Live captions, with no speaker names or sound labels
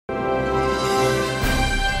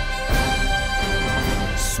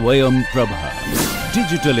Swayam Prabha.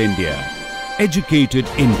 Digital India. Educated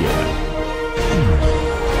India.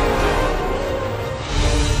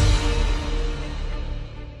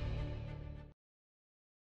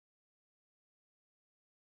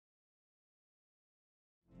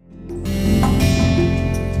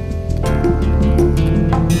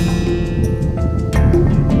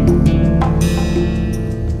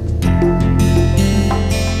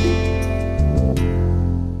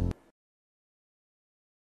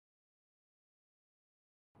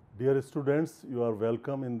 Dear students, you are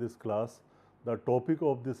welcome in this class. The topic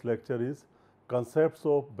of this lecture is concepts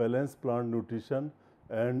of balanced plant nutrition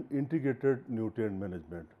and integrated nutrient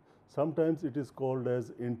management. Sometimes it is called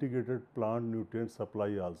as integrated plant nutrient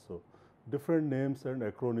supply also. Different names and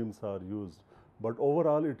acronyms are used, but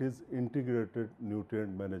overall it is integrated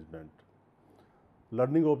nutrient management.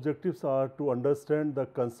 Learning objectives are to understand the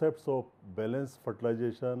concepts of balanced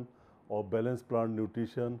fertilization or balanced plant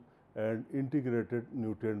nutrition and integrated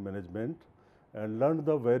nutrient management, and learn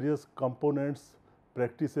the various components,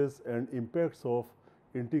 practices and impacts of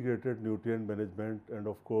integrated nutrient management and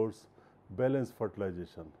of course balanced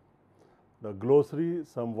fertilization. The glossary,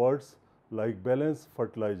 some words like balanced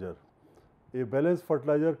fertilizer. A balanced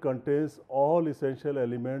fertilizer contains all essential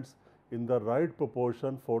elements in the right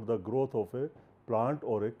proportion for the growth of a plant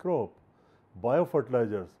or a crop.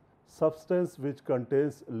 Biofertilizers, substance which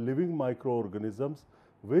contains living microorganisms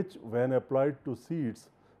which when applied to seeds,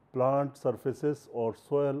 plant surfaces or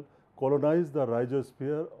soil colonize the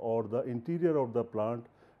rhizosphere or the interior of the plant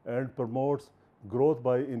and promotes growth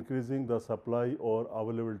by increasing the supply or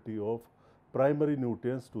availability of primary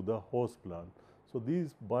nutrients to the host plant. So,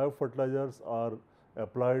 these biofertilizers are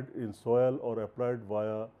applied in soil or applied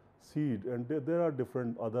via seed, and there are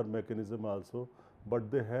different other mechanisms also,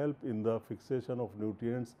 but they help in the fixation of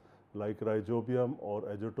nutrients like rhizobium or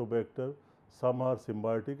azotobacter. Some are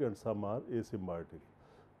symbiotic and some are asymbiotic.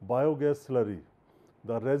 Biogas slurry.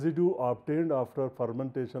 The residue obtained after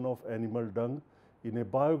fermentation of animal dung in a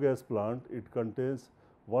biogas plant, it contains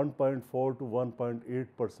 1.4 to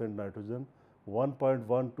 1.8% nitrogen,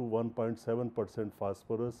 1.1 to 1.7%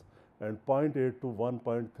 phosphorus and 0.8 to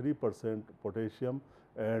 1.3% potassium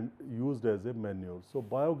and used as a manure. So,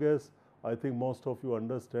 biogas, I think most of you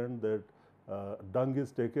understand that dung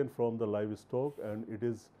is taken from the livestock and it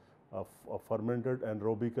is fermented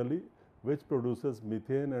anaerobically, which produces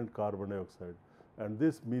methane and carbon dioxide, and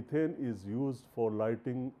this methane is used for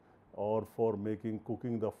lighting or for making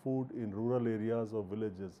cooking the food in rural areas or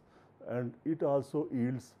villages, and it also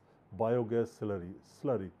yields biogas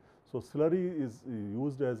slurry. So, slurry is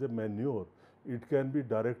used as a manure. It can be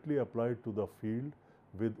directly applied to the field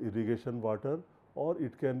with irrigation water or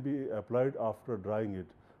it can be applied after drying it,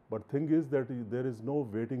 but thing is that there is no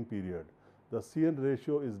waiting period. The CN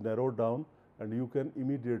ratio is narrowed down and you can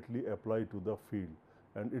immediately apply to the field,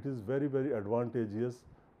 and it is very advantageous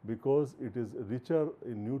because it is richer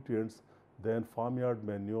in nutrients than farmyard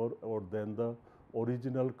manure or than the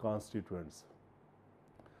original constituents.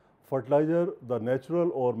 Fertilizer, the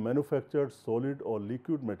natural or manufactured solid or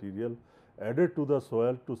liquid material added to the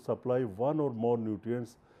soil to supply one or more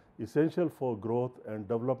nutrients essential for growth and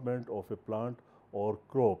development of a plant or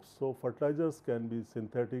crops. So, fertilizers can be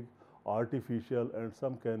synthetic, artificial and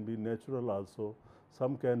some can be natural also,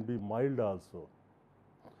 some can be mild also.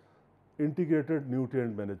 Integrated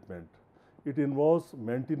nutrient management. It involves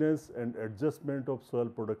maintenance and adjustment of soil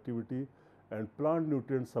productivity and plant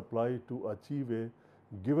nutrient supply to achieve a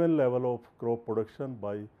given level of crop production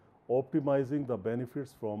by optimizing the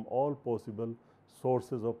benefits from all possible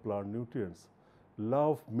sources of plant nutrients.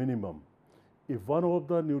 Law of minimum. If one of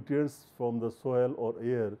the nutrients from the soil or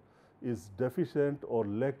air is deficient or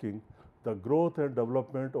lacking, the growth and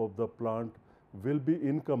development of the plant will be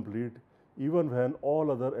incomplete even when all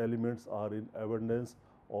other elements are in abundance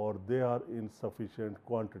or they are in sufficient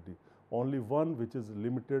quantity. Only one which is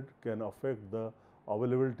limited can affect the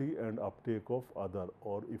availability and uptake of other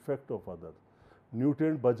or effect of other.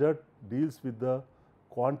 Nutrient budget deals with the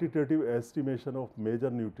quantitative estimation of major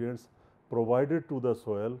nutrients provided to the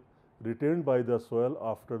soil, retained by the soil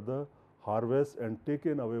after the harvest and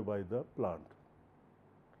taken away by the plant.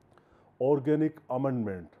 Organic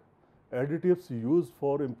amendment. Additives used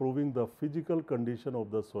for improving the physical condition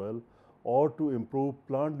of the soil or to improve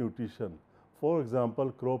plant nutrition. For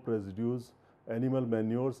example, crop residues, animal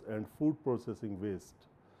manures and food processing waste.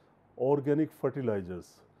 Organic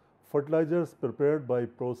fertilizers. Fertilizers prepared by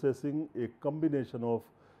processing a combination of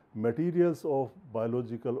materials of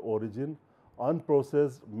biological origin,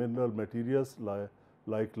 unprocessed mineral materials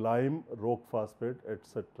like lime, rock phosphate,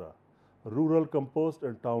 etc. Rural compost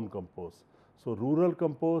and town compost. So, rural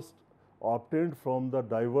compost obtained from the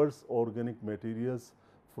diverse organic materials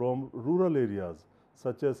from rural areas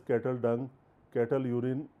such as cattle dung, cattle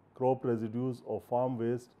urine, crop residues or farm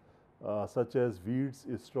waste such as weeds,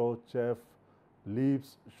 straw, chaff,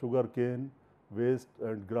 leaves, sugar cane waste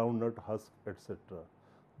and groundnut husk, etc.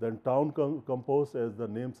 Then town compost, as the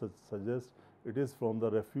name suggests, it is from the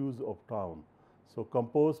refuse of town. So,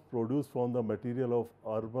 compost produced from the material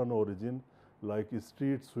of urban origin like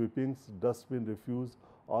street sweepings, dustbin refuse,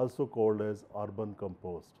 also called as urban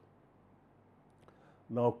compost.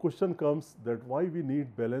 Now, question comes that why we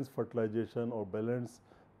need balanced fertilization or balanced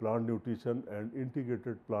plant nutrition and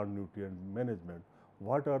integrated plant nutrient management.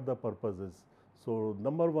 What are the purposes? So,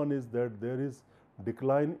 number one is that there is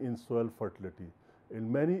decline in soil fertility.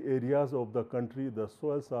 In many areas of the country, the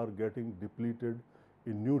soils are getting depleted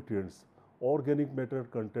in nutrients. Organic matter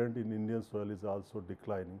content in Indian soil is also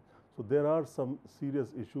declining. So, there are some serious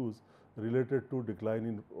issues related to decline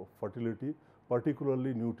in fertility,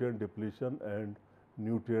 particularly nutrient depletion and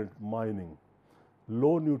nutrient mining.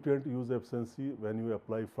 Low nutrient use efficiency when you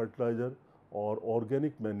apply fertilizer or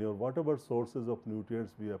organic manure, whatever sources of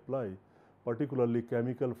nutrients we apply, particularly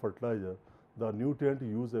chemical fertilizer, the nutrient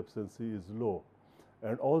use efficiency is low.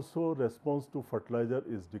 And also response to fertilizer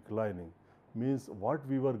is declining, means what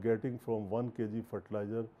we were getting from 1 kg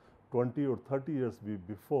fertilizer 20 or 30 years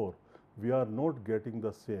before, we are not getting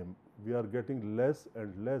the same. We are getting less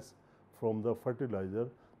and less from the fertilizer.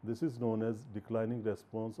 This is known as declining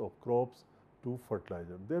response of crops to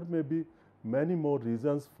fertilizer. There may be many more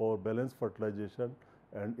reasons for balanced fertilization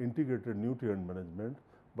and integrated nutrient management,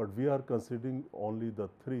 but we are considering only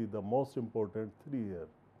the most important three here.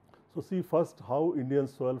 So, see first how Indian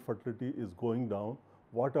soil fertility is going down,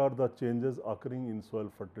 what are the changes occurring in soil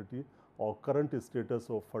fertility or current status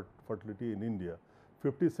of fertility in India.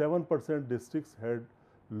 57% districts had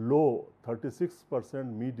low,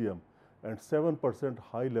 36% medium and 7%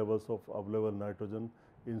 high levels of available nitrogen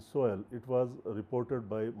in soil. It was reported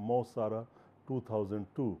by Mosara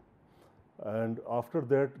 2002. And after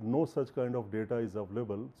that, no such kind of data is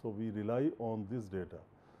available. So, we rely on this data.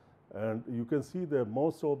 And you can see that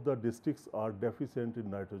most of the districts are deficient in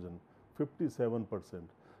nitrogen, 57%.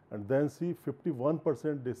 And then see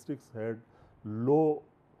 51% districts had low,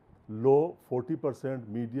 40%,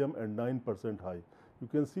 medium and 9% high. You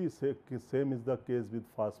can see same is the case with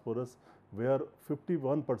phosphorus, where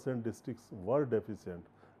 51% districts were deficient.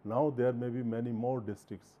 Now, there may be many more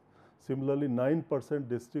districts. Similarly, 9%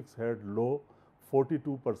 districts had low,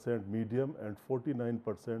 42% medium and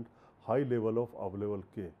 49% high level of available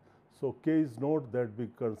K. So, K is not that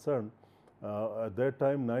big concern. At that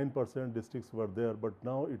time 9% districts were there, but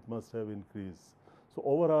now it must have increased. So,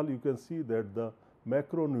 overall you can see that the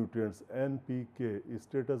macronutrients NPK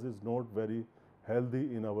status is not very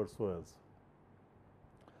healthy in our soils.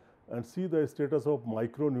 And see the status of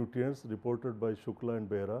micronutrients reported by Shukla and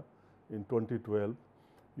Behra in 2012.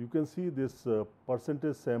 You can see this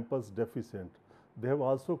percentage samples deficient. They have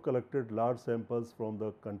also collected large samples from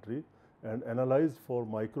the country and analyzed for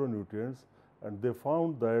micronutrients, and they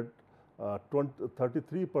found that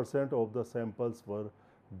 33% of the samples were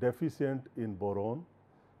deficient in boron,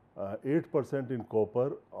 8% in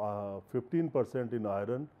copper, 15% in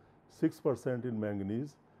iron, 6% in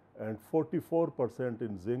manganese and 44%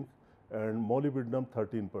 in zinc and molybdenum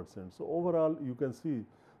 13%. So, overall you can see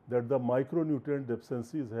that the micronutrient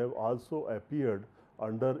deficiencies have also appeared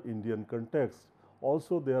under Indian context.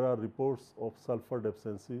 Also there are reports of sulfur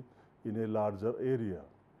deficiency in a larger area.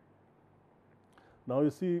 Now,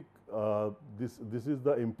 you see this is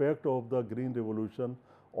the impact of the green revolution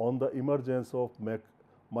on the emergence of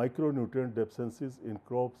micronutrient deficiencies in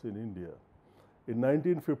crops in India. In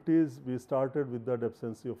 1950s, we started with the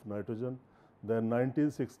deficiency of nitrogen, then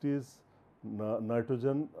 1960s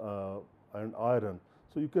nitrogen and iron.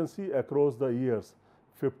 So, you can see across the years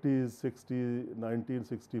 50s, 60,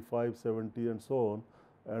 1965, 70 and so on,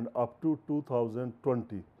 and up to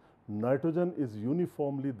 2020. Nitrogen is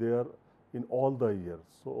uniformly there in all the years.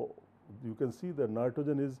 So, you can see that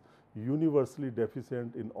nitrogen is universally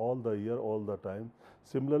deficient in all the year, all the time.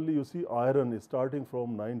 Similarly, you see iron is starting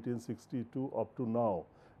from 1962 up to now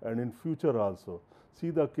and in future also. See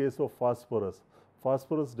the case of phosphorus.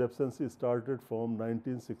 Phosphorus deficiency started from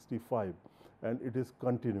 1965 and it is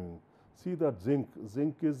continuing. See the zinc.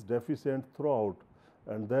 Zinc is deficient throughout,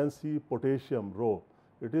 and then see potassium rho,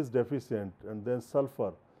 it is deficient, and then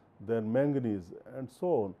sulfur, then manganese and so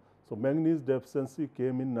on. So, manganese deficiency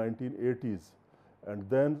came in 1980s, and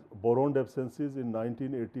then boron deficiencies in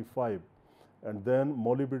 1985, and then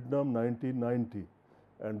molybdenum 1990,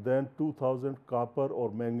 and then 2000 copper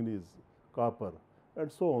or manganese copper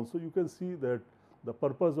and so on. So, you can see that The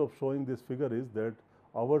purpose of showing this figure is that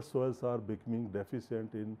our soils are becoming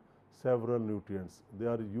deficient in several nutrients. They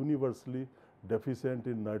are universally deficient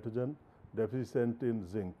in nitrogen, deficient in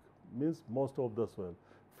zinc, means most of the soil.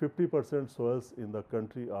 50% soils in the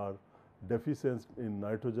country are deficient in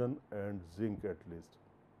nitrogen and zinc at least.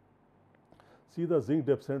 See the zinc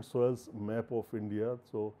deficient soils map of India.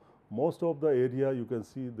 So, most of the area you can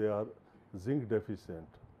see they are zinc deficient.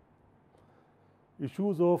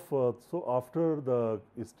 Issues of, so after the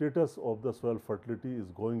status of the soil fertility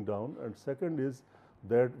is going down, and second is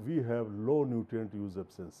that we have low nutrient use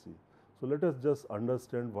efficiency. So, let us just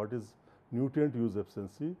understand what is nutrient use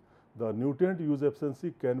efficiency. The nutrient use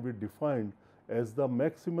efficiency can be defined as the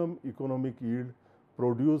maximum economic yield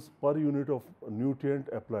produced per unit of nutrient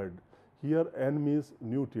applied. Here N means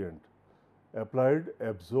nutrient applied,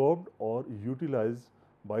 absorbed or utilized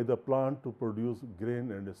by the plant to produce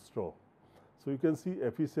grain and straw. So, you can see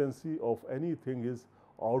efficiency of anything is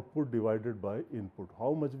output divided by input,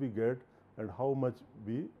 how much we get and how much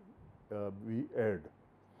we add.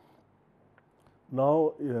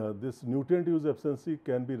 Now, this nutrient use efficiency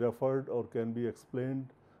can be referred or can be explained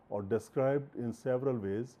or described in several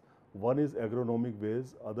ways. One is agronomic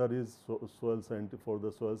ways, other is soil scientist for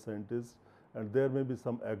the soil scientists, and there may be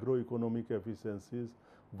some agroeconomic efficiencies.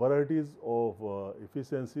 Varieties of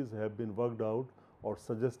efficiencies have been worked out or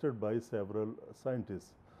suggested by several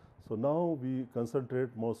scientists. So, now we concentrate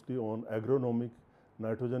mostly on agronomic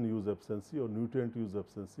nitrogen use efficiency or nutrient use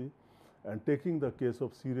efficiency, and taking the case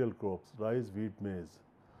of cereal crops, rice, wheat, maize.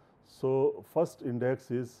 So, first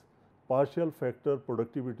index is partial factor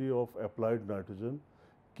productivity of applied nitrogen,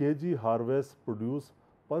 kg harvest produced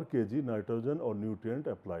per kg nitrogen or nutrient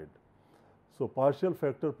applied. So, partial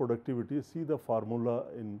factor productivity, see the formula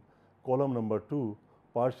in column number 2,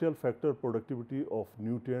 partial factor productivity of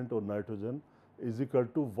nutrient or nitrogen is equal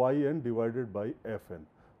to Yn divided by Fn.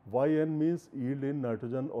 Yn means yield in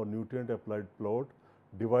nitrogen or nutrient applied plot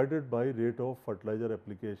divided by rate of fertilizer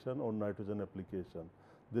application or nitrogen application.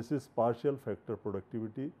 This is partial factor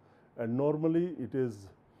productivity, and normally it is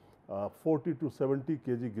 40 to 70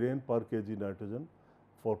 kg grain per kg nitrogen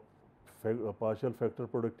for partial factor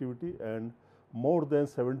productivity, and more than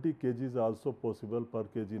 70 kg is also possible per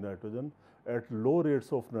kg nitrogen at low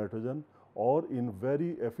rates of nitrogen or in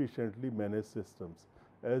very efficiently managed systems.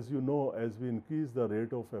 As you know, as we increase the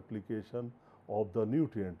rate of application of the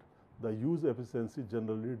nutrient, the use efficiency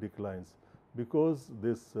generally declines, because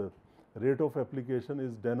this rate of application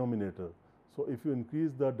is denominator. So, if you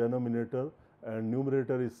increase the denominator and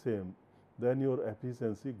numerator is same, then your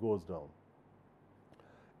efficiency goes down.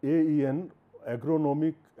 AEN,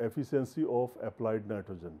 agronomic efficiency of applied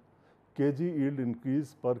nitrogen, kg yield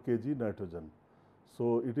increase per kg nitrogen.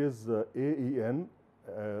 So, it is AEN,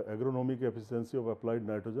 agronomic efficiency of applied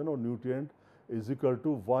nitrogen or nutrient, is equal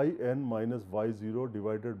to Yn minus Y0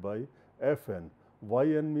 divided by Fn.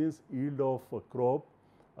 Yn means yield of crop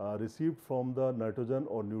received from the nitrogen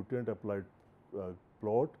or nutrient applied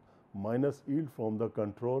plot minus yield from the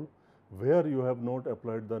control where you have not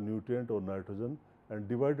applied the nutrient or nitrogen, and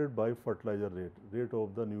divided by fertilizer rate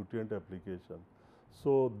of the nutrient application.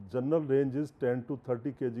 So, general range is 10 to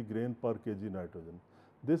 30 kg grain per kg nitrogen.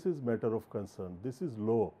 This is matter of concern. This is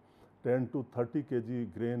low, 10 to 30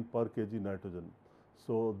 kg grain per kg nitrogen.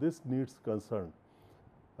 So, this needs concern.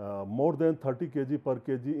 More than 30 kg per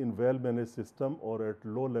kg in well managed system or at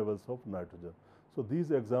low levels of nitrogen. So,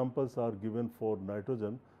 these examples are given for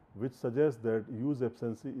nitrogen, which suggests that use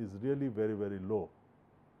efficiency is really very low.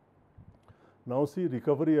 Now, see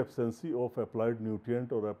recovery efficiency of applied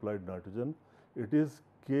nutrient or applied nitrogen. It is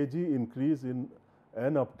kg increase in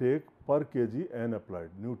N uptake per kg N applied,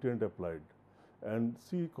 nutrient applied. And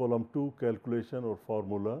see column 2 calculation or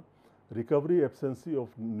formula. Recovery efficiency of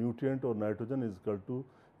nutrient or nitrogen is equal to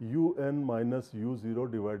Un minus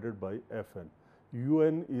U0 divided by Fn.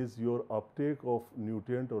 Un is your uptake of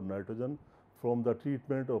nutrient or nitrogen from the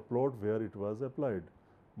treatment or plot where it was applied,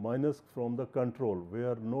 minus from the control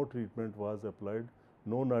where no treatment was applied,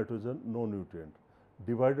 no nitrogen, no nutrient,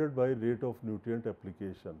 divided by rate of nutrient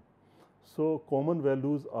application. So, common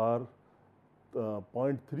values are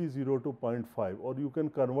 0.30 to 0.5, or you can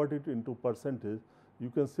convert it into percentage, you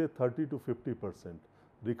can say 30 to 50%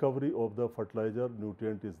 recovery of the fertilizer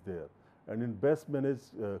nutrient is there, and in best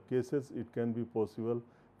managed cases it can be possible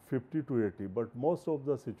 50 to 80, but most of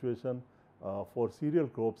the situation for cereal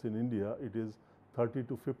crops in India it is 30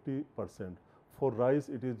 to 50%. For rice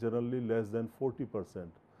it is generally less than 40%.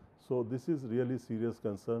 So, this is really serious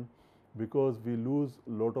concern, because we lose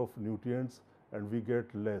lot of nutrients and we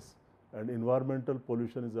get less, and environmental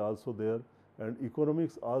pollution is also there, and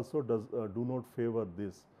economics also do not favor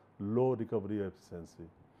this. low recovery efficiency.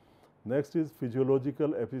 Next is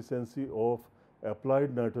physiological efficiency of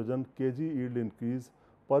applied nitrogen kg yield increase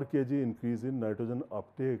per kg increase in nitrogen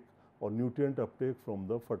uptake or nutrient uptake from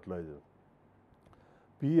the fertilizer.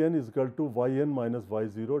 Pn is equal to Yn minus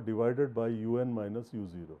Y0 divided by Un minus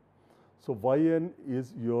U0. So, Yn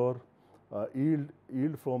is your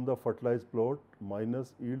yield from the fertilized plot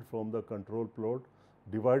minus yield from the control plot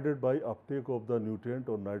divided by uptake of the nutrient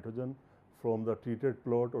or nitrogen from the treated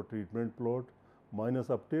plot or treatment plot minus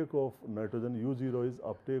uptake of nitrogen. U0 is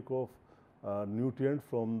uptake of nutrient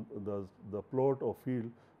from the plot or field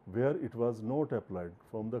where it was not applied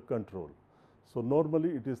from the control. So,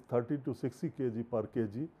 normally it is 30 to 60 kg per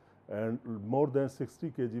kg and more than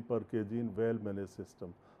 60 kg per kg in well managed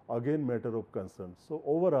system, again matter of concern. So,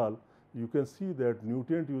 overall you can see that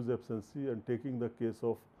nutrient use efficiency, and taking the case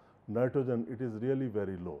of nitrogen, it is really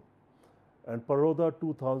very low. And Paroda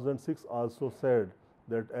 2006 also said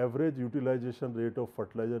that average utilization rate of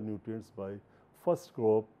fertilizer nutrients by first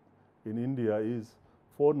crop in India is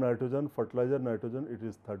for nitrogen, fertilizer nitrogen, it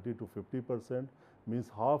is 30 to 50%,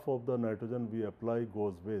 means half of the nitrogen we apply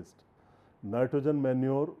goes waste. Nitrogen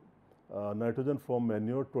manure, nitrogen from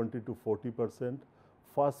manure 20 to 40%.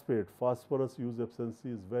 Phosphate, phosphorus use efficiency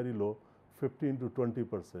is very low, 15 to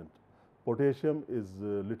 20%. Potassium is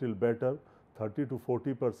little better, 30 to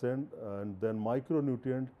 40%, and then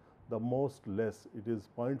micronutrient the most less, it is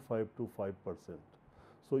 0.5 to 5%.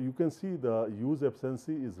 So, you can see the use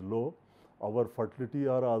efficiency is low, our fertility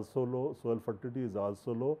are also low, soil fertility is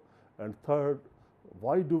also low. And third,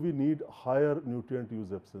 why do we need higher nutrient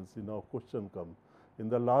use efficiency? Now question comes. In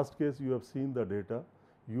the last case you have seen the data,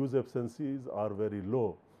 use efficiencies are very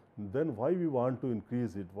low. Then why we want to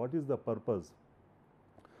increase it? What is the purpose?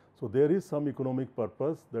 So, there is some economic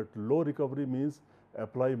purpose, that low recovery means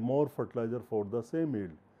apply more fertilizer for the same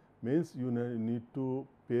yield, means you need to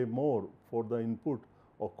pay more for the input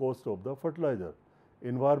or cost of the fertilizer.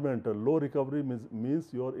 Environmental, low recovery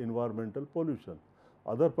means your environmental pollution.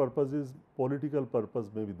 Other purpose is political purpose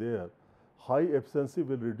may be there. High efficiency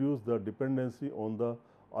will reduce the dependency on the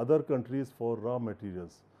other countries for raw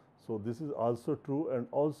materials. So, this is also true, and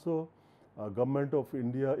also Government of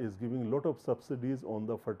India is giving lot of subsidies on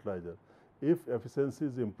the fertilizer. If efficiency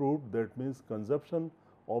is improved, that means consumption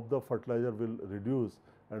of the fertilizer will reduce,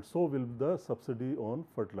 and so will the subsidy on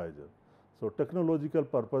fertilizer. So, technological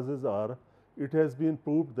purposes are, it has been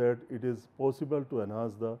proved that it is possible to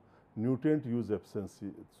enhance the nutrient use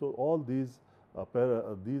efficiency. So, all these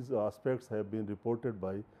aspects have been reported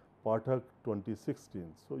by Pathak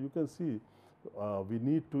 2016. So, you can see we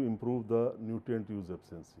need to improve the nutrient use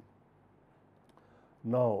efficiency.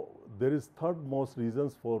 Now, there is third most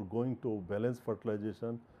reasons for going to balanced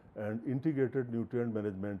fertilization and integrated nutrient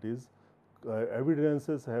management is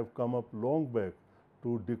evidences have come up long back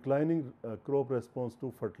to declining crop response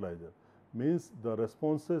to fertilizer. Means the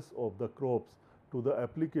responses of the crops to the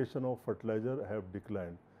application of fertilizer have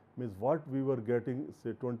declined. Means what we were getting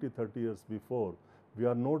say 20-30 years before, we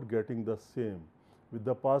are not getting the same. With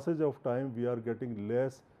the passage of time, we are getting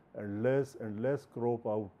less and less and less crop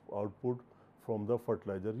output from the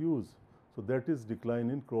fertilizer use. So, that is decline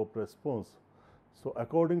in crop response. So,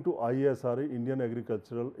 according to ISRA, Indian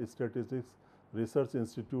Agricultural Statistics Research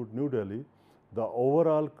Institute, New Delhi, the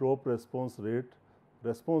overall crop response rate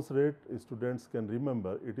students can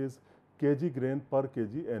remember, it is kg grain per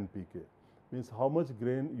kg NPK, means how much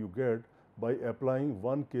grain you get by applying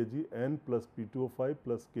 1 kg N plus P2O5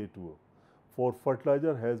 plus K2O. For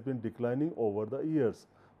fertilizer has been declining over the years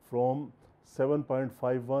from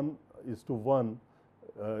 7.51 is to 1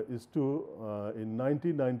 in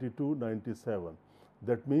 1992-97.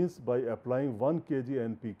 That means by applying 1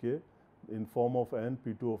 kg NPK in form of N,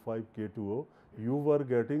 P2O5, K2O, you were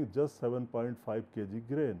getting just 7.5 kg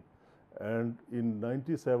grain, and in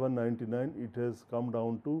 97-99 it has come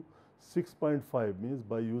down to 6.5, means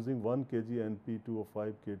by using 1 kg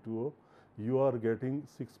NP2O5 K2O you are getting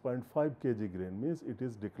 6.5 kg grain, means it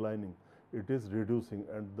is declining, it is reducing,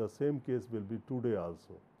 and the same case will be today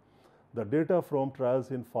also. The data from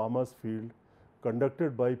trials in farmers field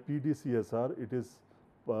conducted by PDCSR, it is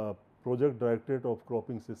Project Directorate of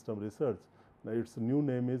Cropping System Research. Now, its new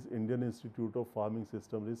name is Indian Institute of Farming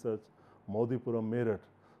System Research, Modipuram, Meerut.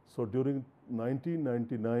 So, during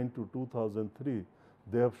 1999 to 2003,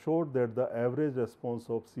 they have showed that the average response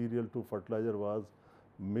of cereal to fertilizer was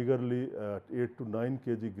meagerly 8 to 9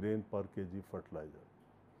 kg grain per kg fertilizer.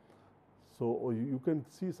 So, you can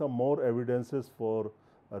see some more evidences for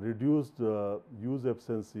reduced use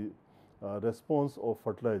efficiency response of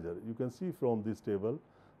fertilizer. You can see from this table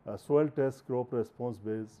soil test crop response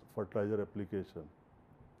based fertilizer application.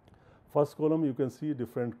 First column you can see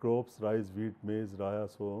different crops, rice, wheat, maize, rye,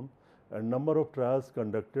 so on, and number of trials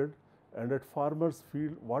conducted, and at farmers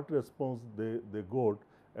field what response they got,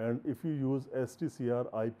 and if you use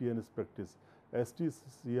STCR IPNS practice.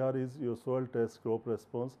 STCR is your soil test crop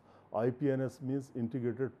response, IPNS means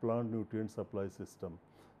integrated plant nutrient supply system.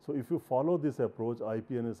 So if you follow this approach,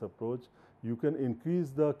 IPNS approach, you can increase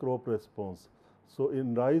the crop response. So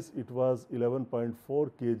in rice it was 11.4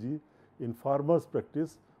 kg in farmers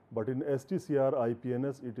practice, but in STCR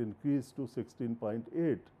IPNS it increased to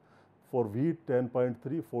 16.8, for wheat 10.3,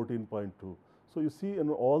 14.2. So you see in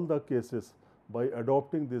all the cases by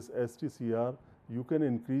adopting this STCR you can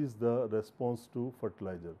increase the response to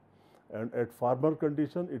fertilizer, and at farmer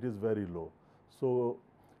condition it is very low. So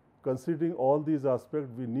considering all these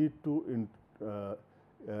aspects, we need to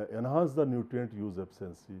enhance the nutrient use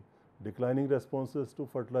efficiency, declining responses to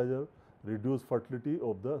fertilizer, reduce fertility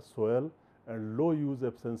of the soil, and low use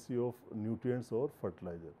efficiency of nutrients or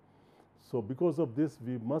fertilizer. So because of this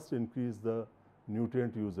we must increase the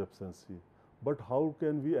nutrient use efficiency. But how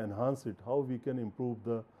can we enhance it? How we can improve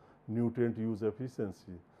the nutrient use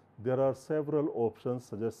efficiency? There are several options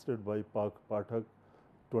suggested by Pathak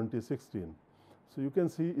 2016. So you can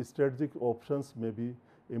see strategic options may be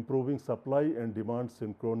improving supply and demand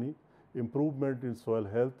synchrony, improvement in soil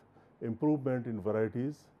health, improvement in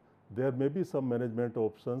varieties. There may be some management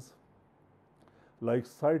options like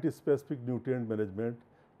site-specific nutrient management,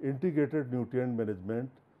 integrated nutrient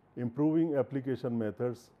management, improving application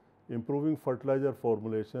methods, improving fertilizer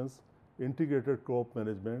formulations, integrated crop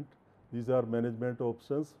management. These are management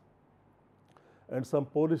options, and some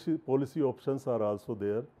policy options are also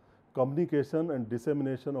there. Communication and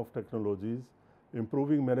dissemination of technologies,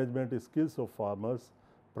 improving management skills of farmers,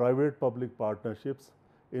 private-public partnerships,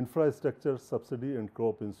 infrastructure subsidy and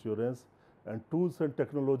crop insurance, and tools and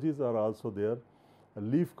technologies are also there. A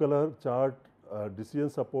leaf color chart, decision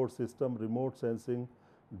support system, remote sensing,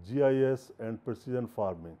 GIS, and precision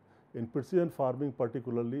farming. In precision farming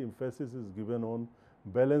particularly, emphasis is given on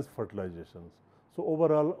balanced fertilizations. So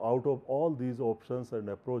overall, out of all these options and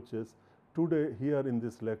approaches, today here in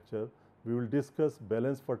this lecture, we will discuss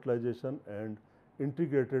balanced fertilization and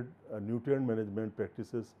integrated nutrient management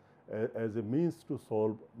practices as a means to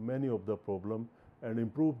solve many of the problems and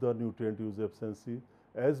improve the nutrient use efficiency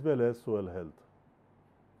as well as soil health.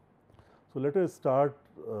 So let us start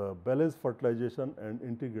balanced fertilization and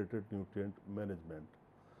integrated nutrient management.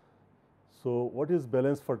 So what is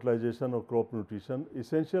balanced fertilization or crop nutrition?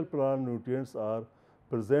 Essential plant nutrients are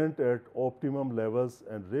present at optimum levels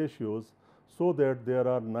and ratios so that there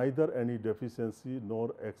are neither any deficiency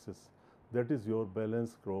nor excess. That is your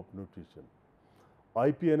balanced crop nutrition.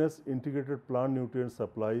 IPNS, integrated plant nutrient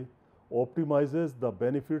supply, optimizes the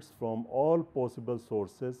benefits from all possible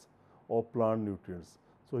sources of plant nutrients.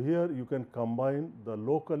 So here you can combine the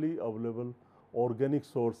locally available organic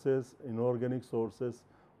sources, inorganic sources,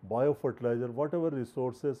 biofertilizer, whatever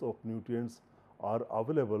resources of nutrients are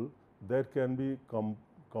available, that can be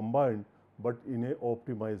combined but in a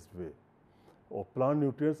optimized way of plant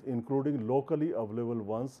nutrients, including locally available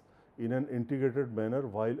ones, in an integrated manner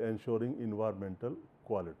while ensuring environmental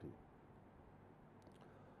quality.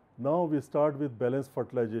 Now we start with balanced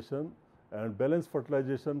fertilization, and balanced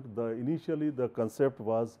fertilization, initially the concept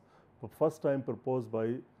was first time proposed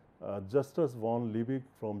by Justus von Liebig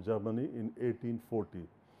from Germany in 1840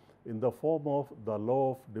 in the form of the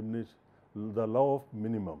law of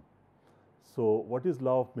minimum. So what is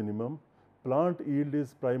law of minimum? Plant yield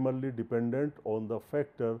is primarily dependent on the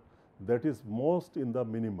factor that is most in the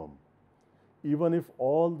minimum, even if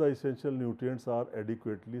all the essential nutrients are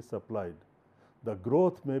adequately supplied. The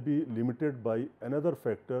growth may be limited by another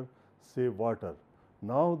factor, say water.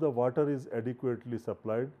 Now the water is adequately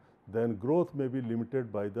supplied, then growth may be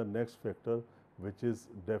limited by the next factor, which is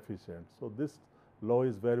deficient. So this law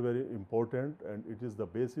is very, very important, and it is the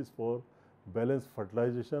basis for balanced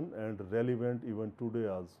fertilization and relevant even today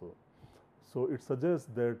also. So it suggests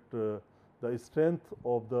that the strength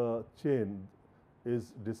of the chain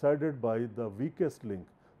is decided by the weakest link.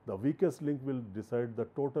 The weakest link will decide the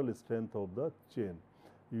total strength of the chain.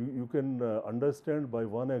 You can understand by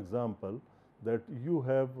one example that you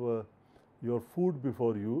have your food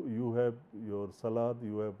before you, you have your salad,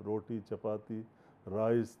 you have roti, chapati,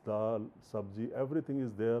 rice, dal, sabji, everything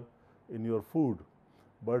is there in your food,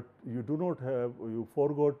 but you do not have, you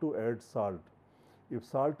forgot to add salt. If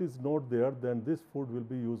salt is not there, then this food will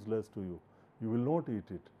be useless to you. You will not eat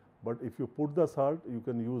it. But if you put the salt, you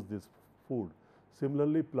can use this food.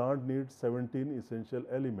 Similarly, plant needs 17 essential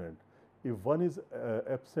elements. If one is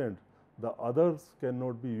absent, the others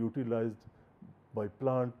cannot be utilized by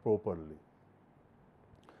plant properly.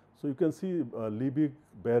 So, you can see Liebig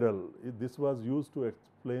barrel. This was used to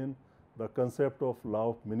explain the concept of law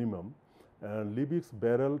of minimum, and Liebig's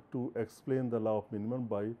barrel to explain the law of minimum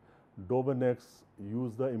by Dobeneck's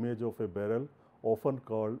used the image of a barrel often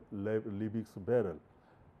called Liebig's barrel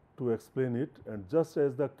to explain it. And just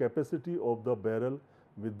as the capacity of the barrel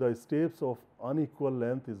with the staves of unequal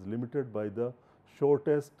length is limited by the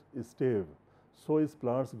shortest stave, so is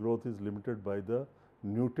plant's growth is limited by the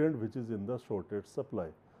nutrient which is in the shortest supply.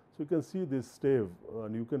 So, you can see this stave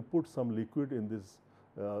and you can put some liquid in this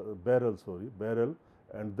barrel,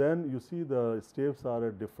 and then you see the staves are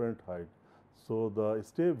at different height. So, the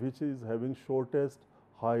stave which is having shortest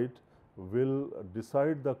height will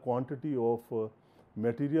decide the quantity of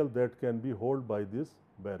material that can be held by this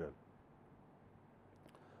barrel.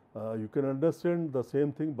 You can understand the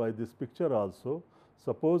same thing by this picture also.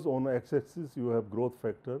 Suppose on x-axis you have growth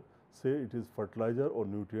factor, say it is fertilizer or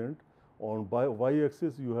nutrient. On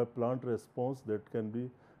y-axis you have plant response that can be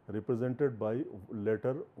represented by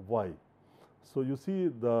letter y. So, you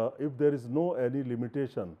see if there is no any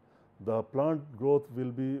limitation, the plant growth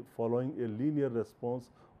will be following a linear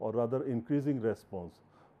response or rather increasing response.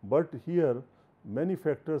 But here many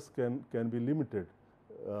factors can be limited.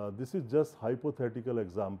 This is just hypothetical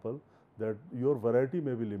example that your variety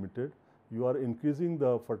may be limited. You are increasing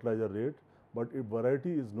the fertilizer rate, but if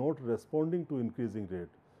variety is not responding to increasing rate,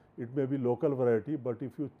 it may be local variety, but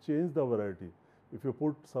if you change the variety, if you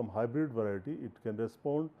put some hybrid variety, it can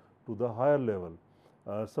respond to the higher level.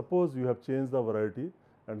 Suppose you have changed the variety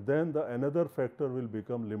and then another factor will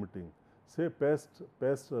become limiting. Say pest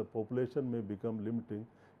population may become limiting.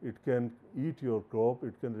 It can eat your crop,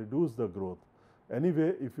 it can reduce the growth.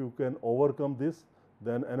 Anyway, if you can overcome this,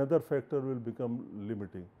 then another factor will become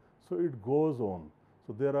limiting. So, it goes on.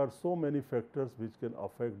 So, there are so many factors which can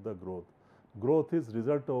affect the growth. Growth is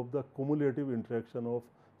result of the cumulative interaction of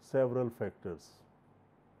several factors.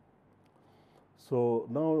 So,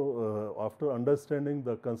 now after understanding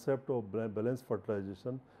the concept of balanced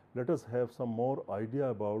fertilization, let us have some more idea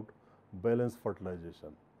about balanced fertilization.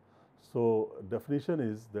 So, definition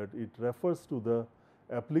is that it refers to the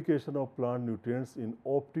application of plant nutrients in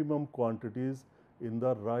optimum quantities in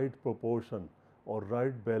the right proportion or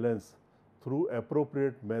right balance through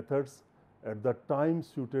appropriate methods at the time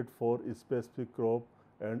suited for a specific crop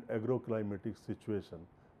and agroclimatic situation.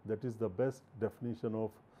 That is the best definition of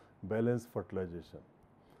balanced fertilization.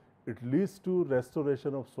 It leads to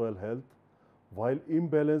restoration of soil health, while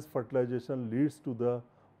imbalanced fertilization leads to the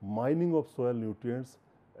mining of soil nutrients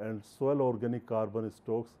and soil organic carbon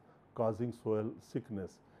stocks, causing soil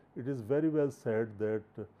sickness. It is very well said that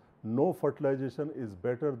no fertilization is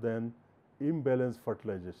better than imbalanced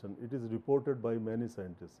fertilization. It is reported by many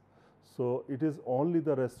scientists. So, it is only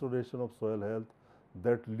the restoration of soil health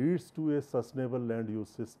that leads to a sustainable land use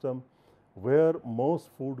system where most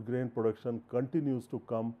food grain production continues to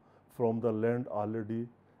come from the land already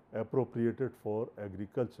appropriated for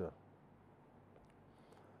agriculture.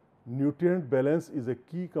 Nutrient balance is a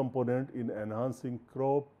key component in enhancing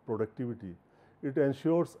crop productivity. It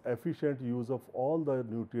ensures efficient use of all the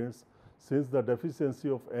nutrients, since the deficiency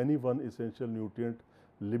of any one essential nutrient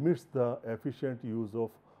limits the efficient use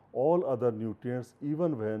of all other nutrients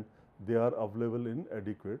even when they are available in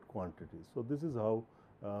adequate quantities. So, this is how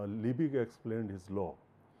Liebig explained his law.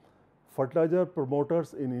 Fertilizer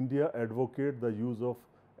promoters in India advocate the use of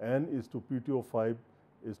N:2P2O5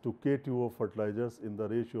 to K2O fertilizers in the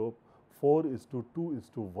ratio of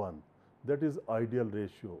 4:2:1. That is ideal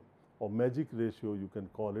ratio or magic ratio you can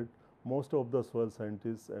call it. Most of the soil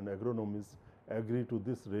scientists and agronomists agree to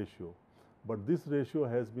this ratio. But this ratio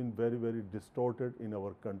has been very distorted in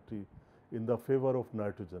our country in the favor of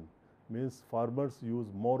nitrogen. Means farmers use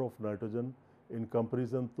more of nitrogen in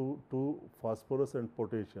comparison to phosphorus and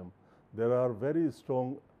potassium. There are very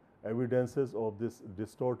strong evidences of this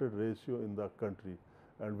distorted ratio in the country,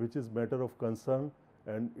 and which is matter of concern,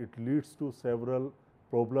 and it leads to several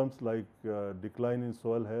problems like decline in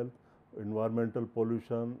soil health, environmental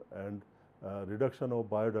pollution, and reduction of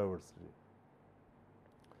biodiversity.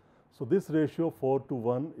 So, this ratio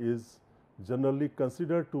 4:1 is generally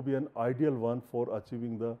considered to be an ideal one for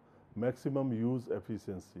achieving the maximum use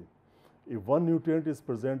efficiency. If one nutrient is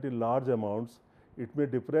present in large amounts, it may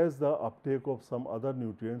depress the uptake of some other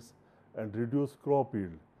nutrients and reduce crop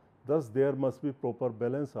yield. Thus, there must be proper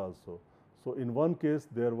balance also. So, in one case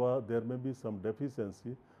there may be some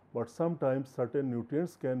deficiency, but sometimes certain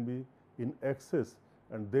nutrients can be in excess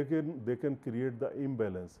and they can create the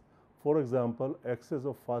imbalance. For example, excess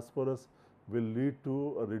of phosphorus will lead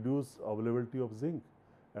to a reduced availability of zinc,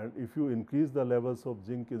 and if you increase the levels of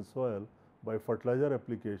zinc in soil by fertilizer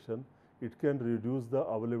application, it can reduce the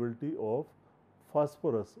availability of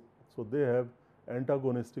phosphorus. So, they have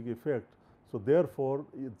antagonistic effect. So, therefore,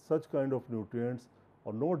 such kind of nutrients,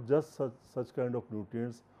 or not just such kind of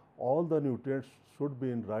nutrients, all the nutrients should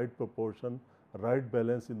be in right proportion, right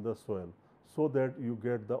balance in the soil, so that you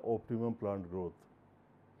get the optimum plant growth.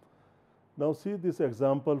 Now, see this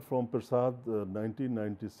example from Prasad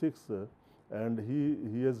 1996, and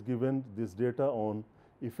he has given this data on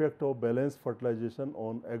effect of balanced fertilization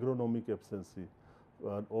on agronomic efficiency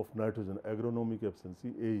of nitrogen, agronomic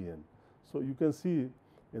efficiency AEN. So, you can see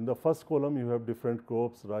in the first column you have different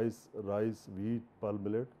crops, rice, wheat, pearl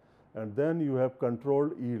millet, and then you have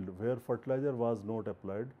controlled yield where fertilizer was not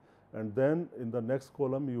applied, and then in the next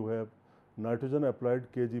column you have nitrogen applied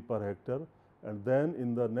kg per hectare, and then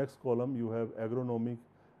in the next column you have agronomic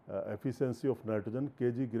efficiency of nitrogen,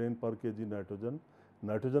 kg grain per kg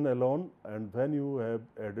nitrogen alone, and when you have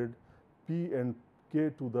added P and K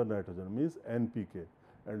to the nitrogen, means NPK,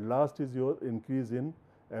 and last is your increase in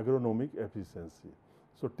agronomic efficiency.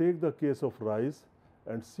 So, take the case of rice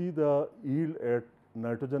and see the yield at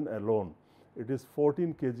nitrogen alone, it is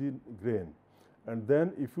 14 kg grain, and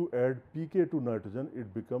then if you add Pk to nitrogen,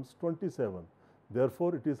 it becomes 27.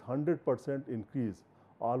 Therefore, it is 100% increase,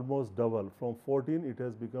 almost double. From 14 it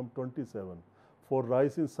has become 27. For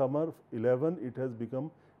rice in summer 11 it has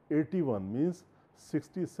become 81, means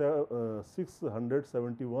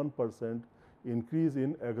 671% increase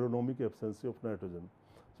in agronomic efficiency of nitrogen.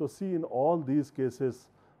 So, see in all these cases,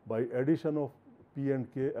 by addition of P and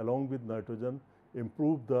K along with nitrogen,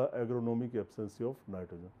 improve the agronomic efficiency of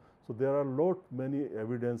nitrogen. So, there are many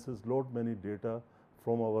evidences, many data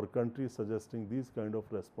from our country suggesting these kind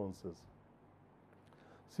of responses.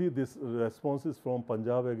 See, this response is from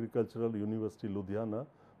Punjab Agricultural University, Ludhiana,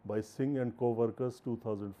 by Singh and co-workers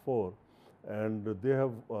 2004, and they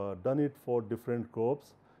have done it for different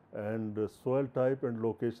crops and soil type and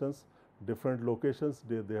locations. Different locations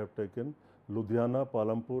they have taken, Ludhiana,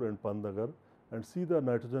 Palampur and Pandagar, and see the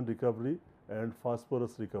nitrogen recovery and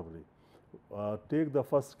phosphorus recovery. Take the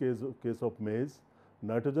first case of maize.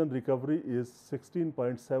 Nitrogen recovery is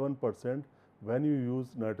 16.7% when you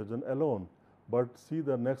use nitrogen alone, but see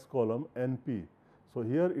the next column NP. So,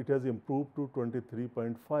 here it has improved to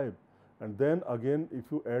 23.5, and then again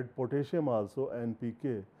if you add potassium also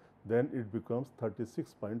NPK, then it becomes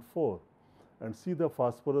 36.4. And see the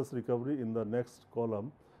phosphorus recovery in the next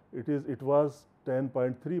column, it was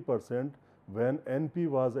 10.3% when NP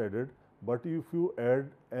was added, but if you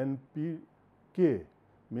add NPK,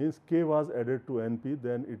 means K was added to NP,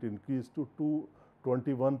 then it increased to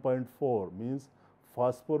 21.4, means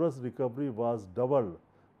phosphorus recovery was doubled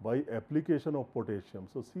by application of potassium.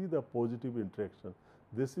 So, see the positive interaction.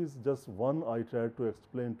 This is just one I tried to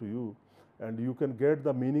explain to you, and you can get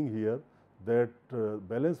the meaning here that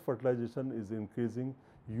balanced fertilization is increasing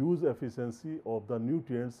use efficiency of the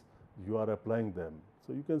nutrients you are applying them.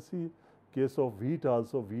 So, you can see case of wheat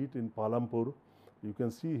also, wheat in Palampur, you can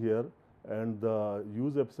see here, and the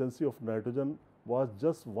use efficiency of nitrogen was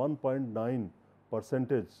just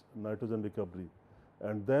 1.9% nitrogen recovery,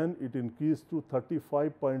 and then it increased to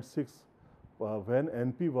 35.6 when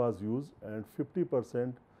NP was used and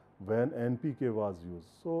 50% when NPK was used.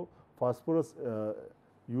 So, phosphorus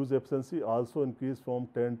use efficiency also increased from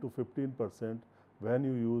 10 to 15% when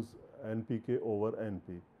you use NPK over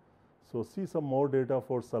NP. So, see some more data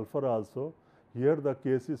for sulfur also. Here the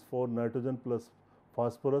case is for nitrogen plus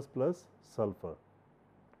phosphorus plus sulfur.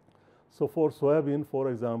 So, for soybean,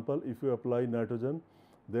 for example, if you apply nitrogen,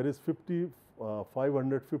 there is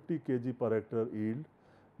 550 kg per hectare yield,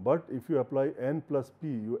 but if you apply N plus P,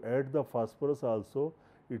 you add the phosphorus also,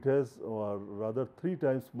 it has rather 3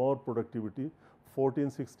 times more productivity,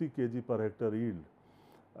 1460 kg per hectare yield.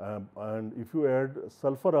 And if you add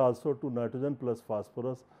sulfur also to nitrogen plus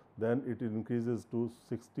phosphorus, then it increases to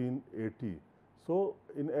 1680. So,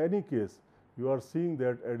 in any case, you are seeing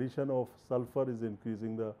that addition of sulfur is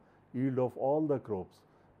increasing the yield of all the crops,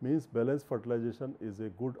 means balanced fertilization is a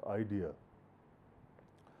good idea.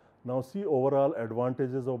 Now, see overall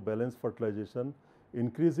advantages of balanced fertilization: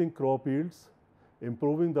 increasing crop yields,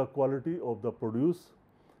 improving the quality of the produce,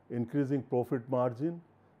 increasing profit margin,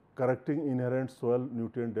 correcting inherent soil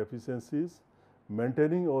nutrient deficiencies,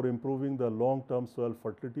 maintaining or improving the long-term soil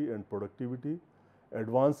fertility and productivity,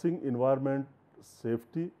 advancing environment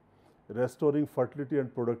safety, restoring fertility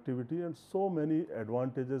and productivity, and so many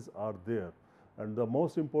advantages are there. And the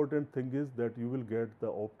most important thing is that you will get the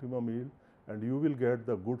optimum yield and you will get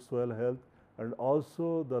the good soil health, and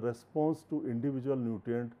also the response to individual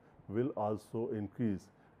nutrient will also increase,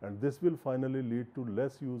 and this will finally lead to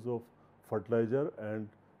less use of fertilizer and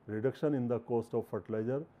reduction in the cost of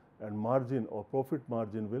fertilizer, and margin or profit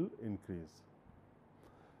margin will increase.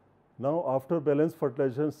 Now, after balanced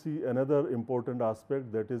fertilization, see another important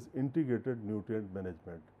aspect, that is integrated nutrient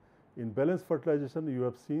management. In balanced fertilization, you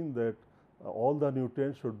have seen that all the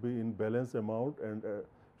nutrients should be in balanced amount and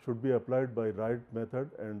should be applied by right method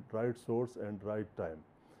and right source and right time.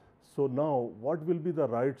 So, now what will be the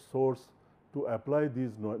right source to apply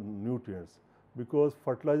these nutrients? Because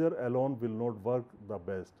fertilizer alone will not work the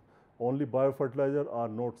best, only biofertilizer are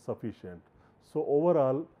not sufficient. So,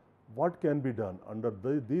 overall what can be done under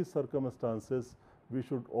these circumstances? We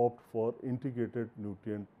should opt for integrated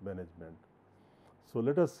nutrient management. So,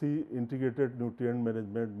 let us see integrated nutrient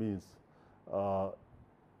management means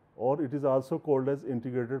or it is also called as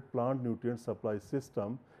integrated plant nutrient supply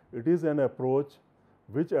system. It is an approach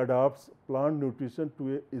which adapts plant nutrition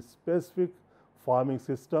to a specific farming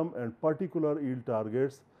system and particular yield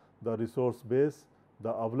targets the resource base, the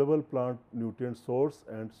available plant nutrient source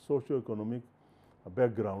and socio-economic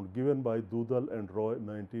background given by Dudal and Roy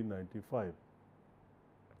 1995.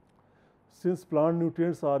 Since plant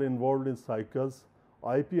nutrients are involved in cycles,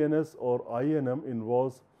 IPNS or INM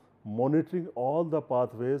involves monitoring all the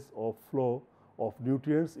pathways of flow of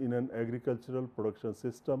nutrients in an agricultural production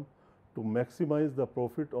system to maximize the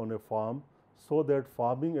profit on a farm, so that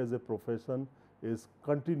farming as a profession is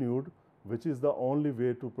continued, which is the only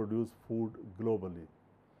way to produce food globally.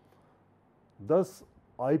 Thus,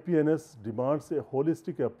 IPNS demands a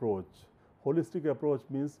holistic approach. Holistic approach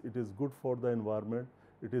means it is good for the environment,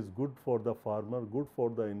 it is good for the farmer, good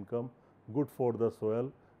for the income, good for the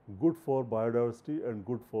soil, good for biodiversity and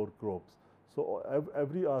good for crops. So,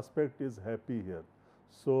 every aspect is happy here.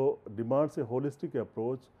 So, demands a holistic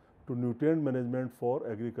approach to nutrient management for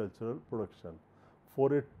agricultural production.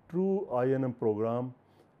 For a true INM program,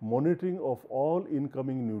 monitoring of all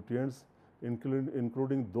incoming nutrients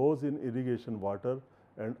including those in irrigation water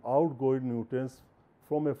and outgoing nutrients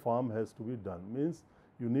from a farm has to be done. Means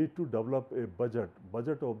you need to develop a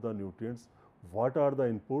budget of the nutrients, what are the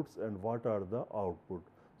inputs and what are the output.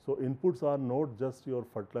 So, inputs are not just your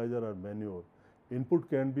fertilizer or manure. Input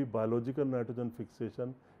can be biological nitrogen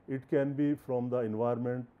fixation, it can be from the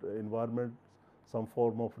environment, some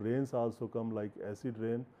form of rains also come like acid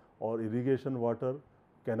rain or irrigation water,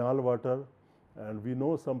 canal water, and we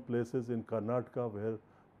know some places in Karnataka where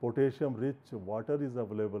potassium rich water is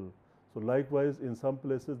available. So, likewise in some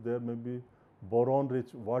places there may be boron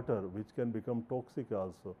rich water which can become toxic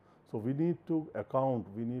also. So, we need to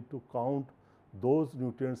count those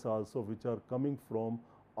nutrients also which are coming from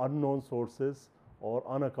unknown sources or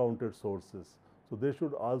unaccounted sources. So, they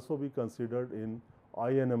should also be considered in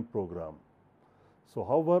INM program. So,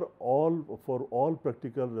 however, for all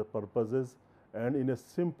practical purposes and in a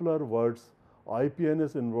simpler words,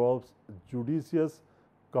 IPNS involves judicious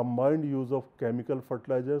combined use of chemical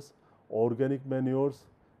fertilizers, organic manures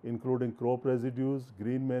including crop residues,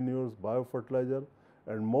 green manures, biofertilizer,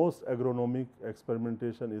 and most agronomic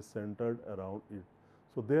experimentation is centered around it.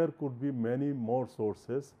 So, there could be many more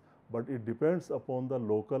sources, but it depends upon the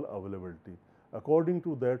local availability. According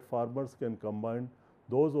to that, farmers can combine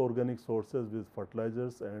those organic sources with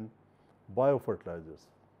fertilizers and biofertilizers.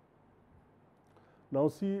 Now,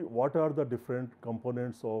 see what are the different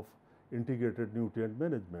components of integrated nutrient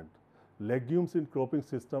management. Legumes in cropping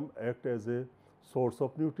system act as a source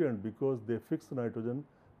of nutrient because they fix nitrogen,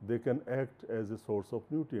 they can act as a source of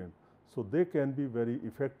nutrient. So, they can be very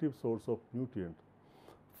effective source of nutrient.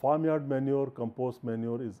 Farmyard manure, compost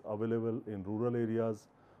manure is available in rural areas.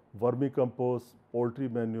 Vermicompost, poultry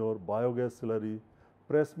manure, biogas slurry.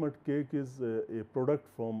 Press mud cake is a product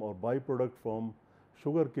from or byproduct from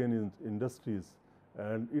sugarcane industries,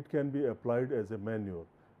 and it can be applied as a manure.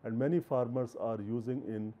 And many farmers are using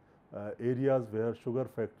in areas where sugar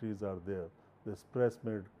factories are there. This press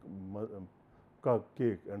made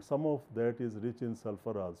cake, and some of that is rich in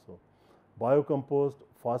sulfur also. Biocompost,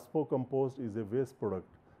 phosphocompost is a waste product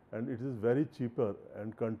and it is very cheaper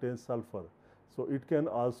and contains sulfur. So, it can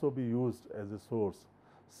also be used as a source.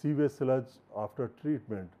 Sewage sludge after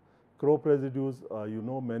treatment, crop residues, you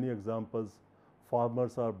know many examples.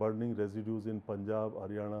 Farmers are burning residues in Punjab,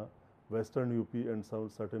 Haryana, Western UP and some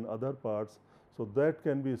certain other parts. So, that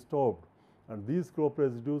can be stopped, and these crop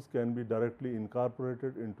residues can be directly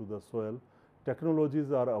incorporated into the soil.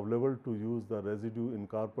 Technologies are available to use the residue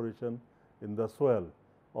incorporation in the soil,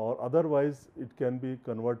 or otherwise it can be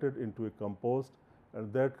converted into a compost,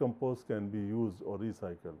 and that compost can be used or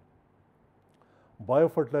recycled.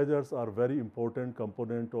 Biofertilizers are very important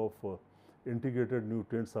component of integrated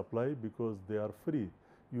nutrient supply because they are free.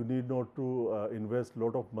 You need not to invest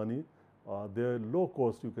lot of money. They are low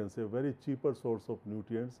cost, you can say, very cheaper source of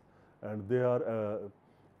nutrients, and they are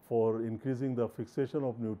for increasing the fixation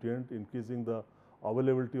of nutrient, increasing the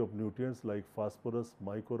availability of nutrients like phosphorus,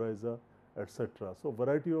 mycorrhiza, etc. So,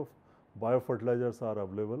 variety of biofertilizers are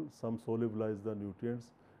available. Some solubilize the nutrients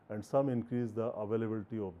and some increase the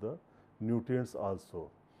availability of the nutrients also.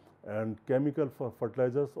 And chemical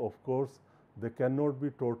fertilizers, of course, they cannot be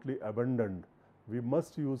totally abandoned. We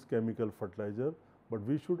must use chemical fertilizer, but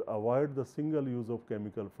we should avoid the single use of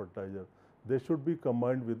chemical fertilizer. They should be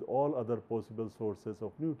combined with all other possible sources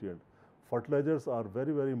of nutrient. Fertilizers are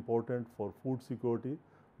very, very important for food security,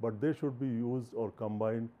 but they should be used or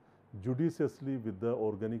combined judiciously with the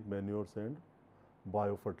organic manures and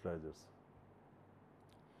biofertilizers.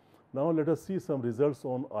 Now, let us see some results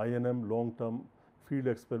on INM long-term field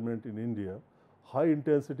experiment in India. High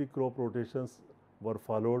intensity crop rotations were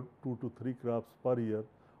followed, 2 to 3 crops per year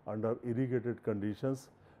under irrigated conditions,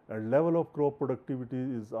 and level of crop productivity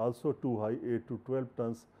is also too high. 8 to 12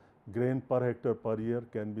 tons grain per hectare per year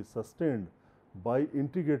can be sustained by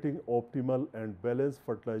integrating optimal and balanced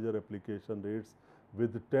fertilizer application rates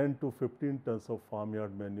with 10 to 15 tons of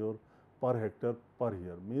farmyard manure per hectare per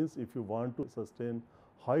year. Means if you want to sustain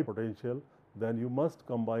high potential, then you must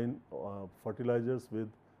combine fertilizers with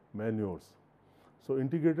manures. So,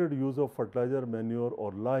 integrated use of fertilizer, manure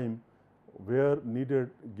or lime where needed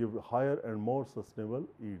give higher and more sustainable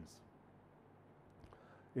yields.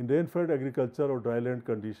 In rain-fed agriculture or dryland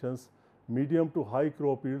conditions, medium to high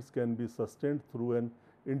crop yields can be sustained through an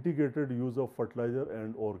integrated use of fertilizer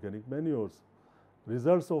and organic manures.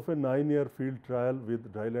 Results of a 9-year field trial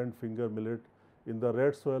with dryland finger millet in the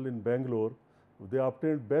red soil in Bangalore, they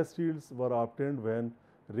obtained best yields were obtained when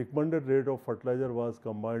recommended rate of fertilizer was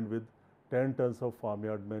combined with 10 tons of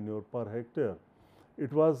farmyard manure per hectare.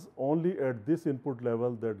 It was only at this input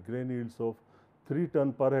level that grain yields of 3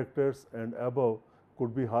 ton per hectares and above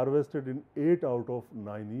could be harvested in 8 out of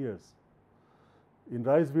 9 years. In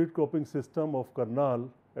rice wheat cropping system of Karnal,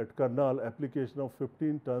 at Karnal, application of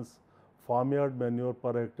 15 tons farmyard manure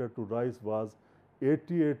per hectare to rice was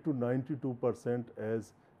 88 to 92%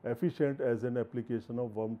 as efficient as an application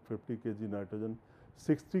of 150 kg nitrogen,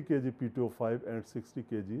 60 kg P2O5 and 60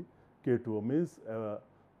 kg K2O. Means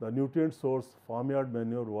the nutrient source farmyard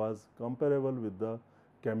manure was comparable with the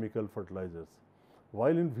chemical fertilizers.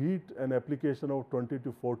 While in wheat, an application of 20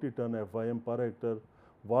 to 40 ton FYM per hectare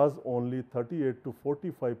was only 38 to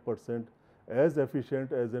 45% as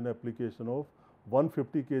efficient as an application of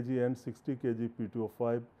 150 kg and 60 kg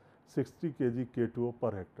P2O5, 60 kg K2O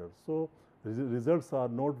per hectare. So, results are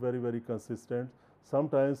not very consistent.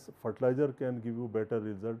 Sometimes fertilizer can give you better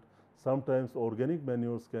result, sometimes organic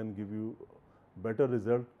manures can give you better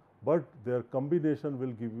result, but their combination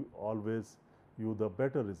will give you always the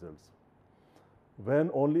better results. When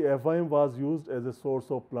only FIM was used as a source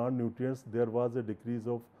of plant nutrients, there was a decrease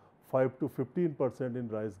of 5 to 15% in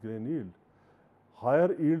rice grain yield.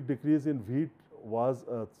 Higher yield decrease in wheat was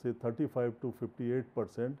say 35 to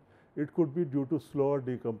 58%. It could be due to slower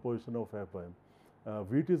decomposition of FIM.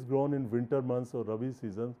 Wheat is grown in winter months or Rabi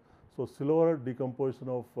seasons, so slower decomposition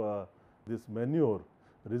of this manure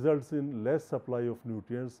results in less supply of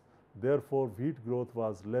nutrients. Therefore, wheat growth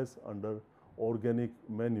was less under organic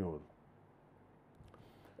manure.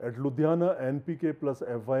 At Ludhiana, NPK plus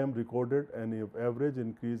FIM recorded an average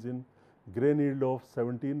increase in grain yield of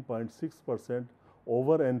 17.6%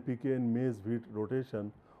 over NPK in maize wheat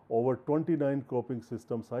rotation over 29 cropping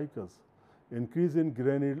system cycles. Increase in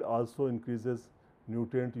grain yield also increases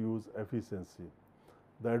nutrient use efficiency.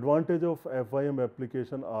 The advantage of FIM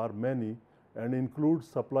application are many and include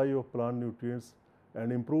supply of plant nutrients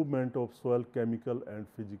and improvement of soil chemical and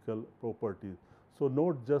physical properties. So,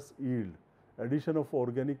 not just yield. Addition of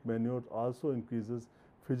organic manure also increases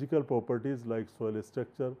physical properties like soil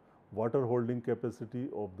structure, water holding capacity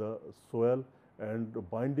of the soil and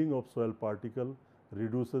binding of soil particle,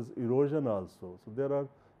 reduces erosion also. So, there are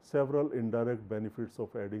several indirect benefits of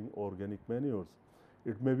adding organic manures.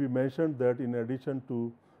 It may be mentioned that in addition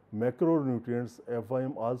to macronutrients,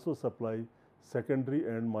 FIM also supply secondary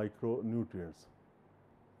and micronutrients.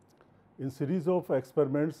 In series of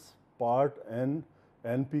experiments, part N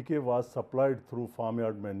NPK was supplied through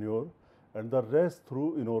farmyard manure and the rest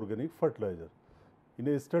through inorganic fertilizer. In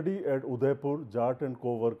a study at Udaipur, Jat and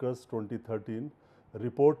co-workers 2013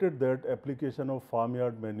 reported that application of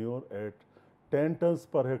farmyard manure at 10 tons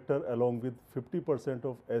per hectare along with 50%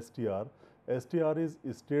 of STR, STR is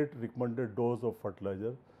state recommended dose of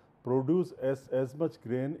fertilizer, produce as much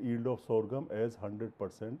grain yield of sorghum as 100%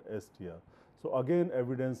 STR. So, again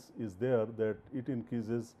evidence is there that it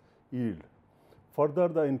increases yield. Further,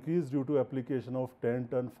 the increase due to application of 10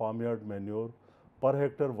 ton farmyard manure per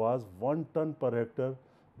hectare was 1 ton per hectare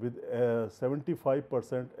with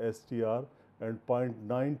 75% STR and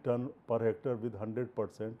 0.9 ton per hectare with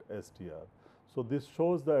 100% STR. So this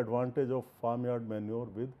shows the advantage of farmyard manure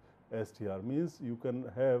with STR, means you can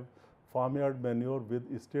have farmyard manure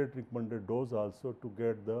with state recommended dose also to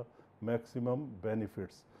get the maximum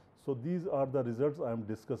benefits. So these are the results I am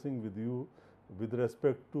discussing with you with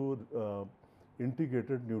respect to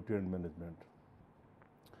integrated nutrient management.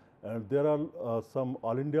 And there are some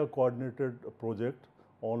All India coordinated project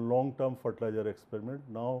on long-term fertilizer experiment.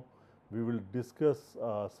 Now we will discuss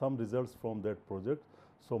some results from that project.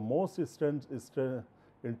 So most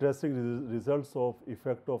interesting results of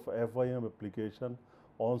effect of FYM application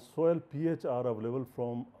on soil pH are available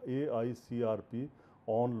from AICRP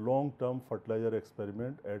on long-term fertilizer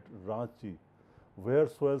experiment at Ranchi, where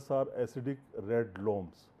soils are acidic red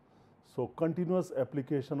loams. So continuous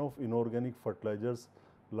application of inorganic fertilizers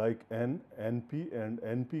like N, NP and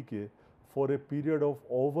NPK for a period of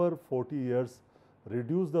over 40 years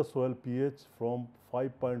reduce the soil pH from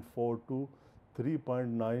 5.4 to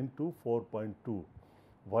 3.9 to 4.2,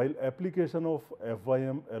 while application of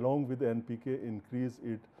FYM along with NPK increase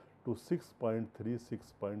it to 6.3,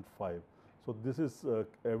 6.5. So this is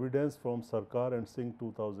evidence from Sarkar and Singh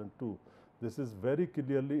 2002. This is very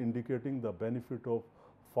clearly indicating the benefit of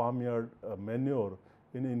farmyard manure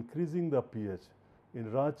in increasing the pH. In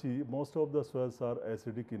Ranchi, most of the soils are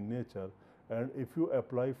acidic in nature, and if you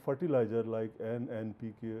apply fertilizer like N,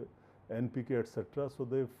 NPK, etc., so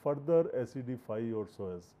they further acidify your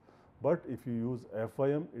soils. But if you use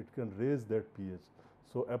FIM, it can raise that pH.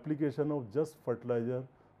 So application of just fertilizer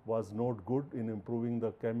was not good in improving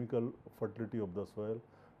the chemical fertility of the soil,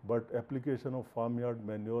 but application of farmyard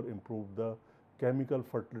manure improved the chemical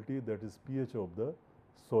fertility, that is pH of the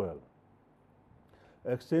soil.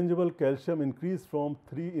 Exchangeable calcium increased from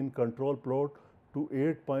 3 in control plot to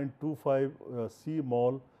 8.25 C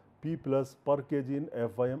mol P plus per kg in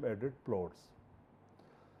FYM added plots.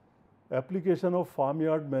 Application of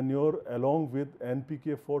farmyard manure along with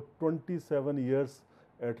NPK for 27 years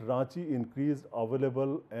at Ranchi increased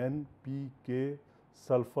available NPK,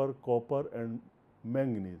 sulfur, copper and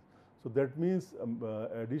manganese. So that means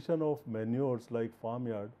addition of manures like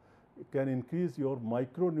farmyard can increase your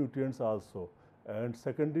micronutrients also and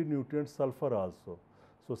secondary nutrients sulfur also.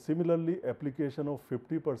 So similarly, application of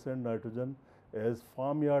 50% nitrogen as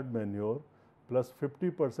farmyard manure plus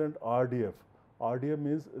 50% RDF. RDF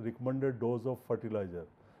means recommended dose of fertilizer.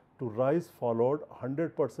 To rice followed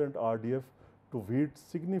 100% RDF to wheat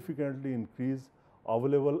significantly increase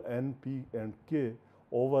available N, P and K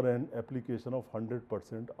over an application of 100%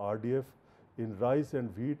 RDF in rice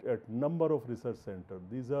and wheat at number of research centers.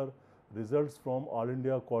 These are results from All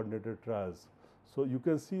India coordinated trials. So you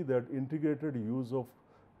can see that integrated use of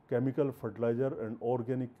chemical fertilizer and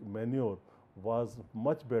organic manure was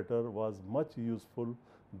much better, was much useful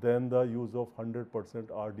than the use of 100%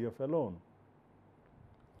 RDF alone.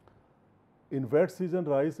 In wet season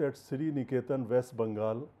rice at Sri Niketan, West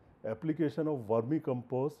Bengal, application of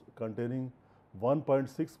vermicompost containing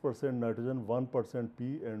 1.6% nitrogen, 1% P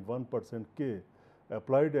and 1% K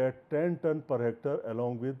applied at 10 ton per hectare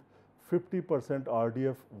along with 50%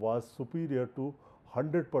 RDF was superior to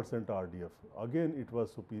 100% RDF. Again it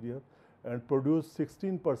was superior and produced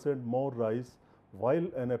 16% more rice, while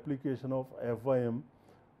an application of FYM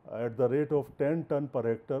at the rate of 10 ton per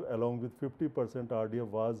hectare along with 50% RDF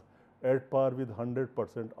was at par with 100%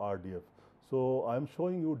 RDF. So I am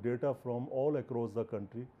showing you data from all across the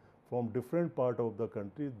country, from different part of the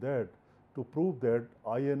country, that to prove that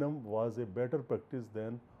INM was a better practice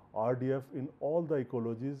than RDF in all the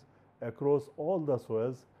ecologies, across all the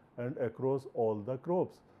soils and across all the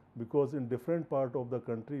crops, because in different part of the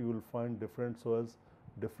country you will find different soils,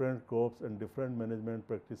 different crops and different management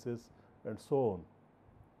practices and so on.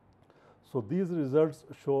 So these results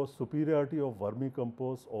show superiority of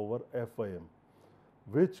vermicompost over FIM,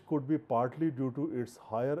 which could be partly due to its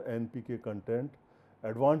higher NPK content.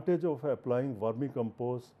 Advantage of applying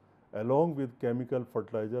vermicompost along with chemical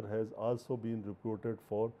fertilizer has also been reported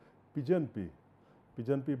for pigeon pea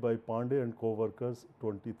by Pandey and co-workers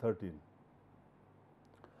 2013.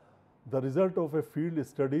 The result of a field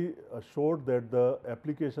study showed that the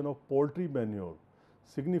application of poultry manure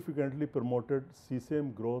significantly promoted sesame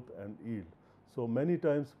growth and yield. So many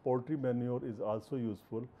times poultry manure is also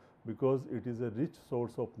useful because it is a rich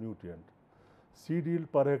source of nutrient. Seed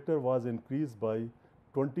yield per hectare was increased by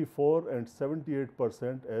 24 and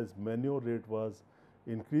 78% as manure rate was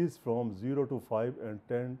increased from 0 to 5 and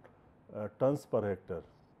 10 tons per hectare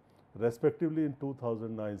respectively in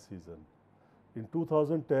 2009 season. In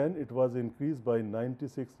 2010 it was increased by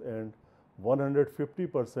 96 and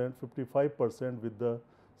 150%, 55% with the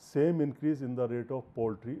same increase in the rate of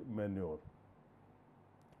poultry manure.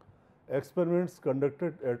 Experiments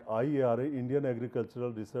conducted at IARA, Indian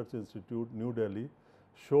Agricultural Research Institute, New Delhi,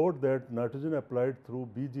 showed that nitrogen applied through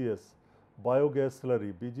BGS, biogas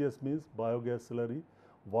slurry, BGS means biogas slurry,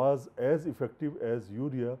 was as effective as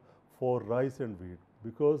urea for rice and wheat,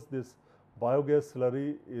 because this biogas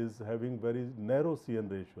slurry is having very narrow CN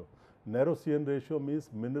ratio. Narrow CN ratio means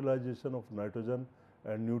mineralization of nitrogen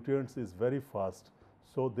and nutrients is very fast.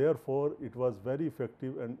 So therefore, it was very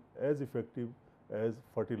effective and as effective as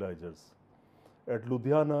fertilizers. At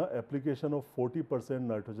Ludhiana, application of 40%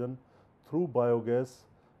 nitrogen through biogas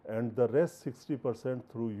and the rest 60%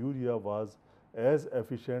 through urea was as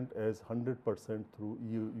efficient as 100% through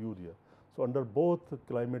urea. So under both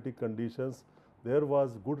climatic conditions, there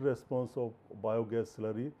was good response of biogas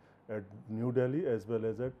slurry at New Delhi as well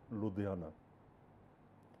as at Ludhiana.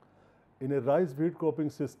 In a rice wheat cropping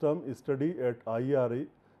system study at IERA,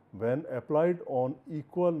 when applied on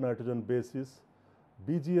equal nitrogen basis,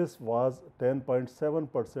 BGS was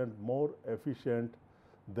 10.7% more efficient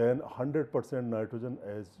than 100% nitrogen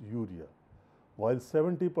as urea, while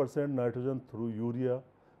 70% nitrogen through urea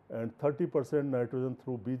and 30% nitrogen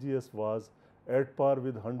through BGS was at par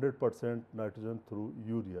with 100% nitrogen through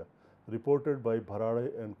urea, reported by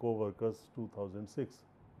Bharade and co-workers 2006.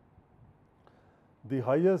 The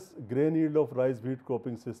highest grain yield of rice wheat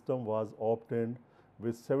cropping system was obtained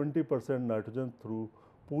with 70% nitrogen through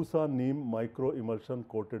Pusa neem micro emulsion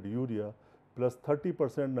coated urea plus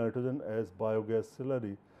 30% nitrogen as biogas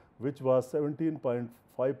slurry, which was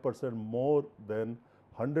 17.5% more than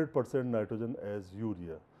 100% nitrogen as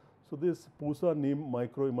urea. So this Pusa neem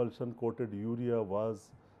micro emulsion coated urea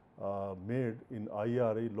was made in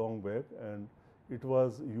IRA long back, and it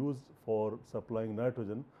was used for supplying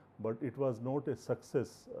nitrogen, but it was not a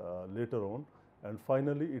success later on, and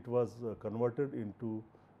finally it was converted into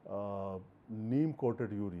neem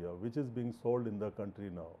coated urea, which is being sold in the country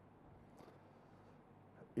now.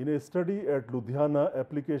 In a study at Ludhiana,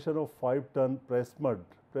 application of 5-ton pressed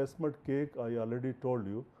mud cake, I already told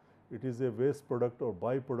you, it is a waste product or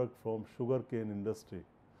byproduct from sugarcane industry,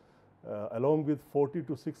 along with 40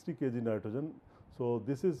 to 60 kg nitrogen. So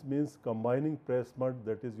this is means combining pressed mud,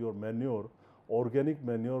 that is your manure, organic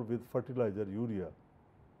manure with fertilizer urea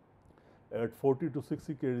at 40 to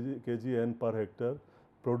 60 kg N per hectare,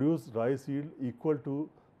 produced rice yield equal to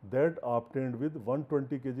that obtained with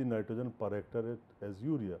 120 kg nitrogen per hectare as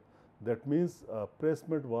urea. That means pressed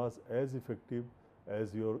mud was as effective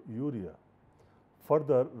as your urea.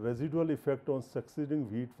 Further, residual effect on succeeding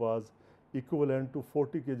wheat was equivalent to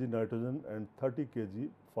 40 kg nitrogen and 30 kg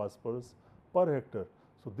phosphorus per hectare.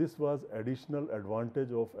 So this was additional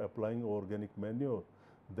advantage of applying organic manure,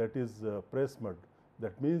 that is pressed mud.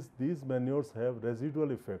 That means these manures have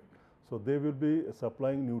residual effect. So they will be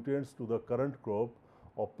supplying nutrients to the current crop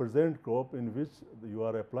or present crop in which you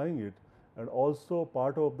are applying it, and also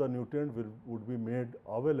part of the nutrient would be made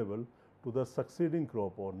available to the succeeding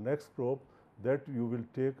crop or next crop that you will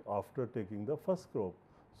take after taking the first crop.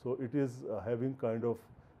 So it is having kind of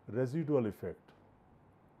residual effect.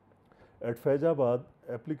 At Faizabad,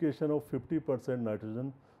 application of 50%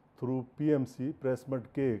 nitrogen through PMC, pressed mud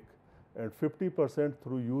cake, and 50%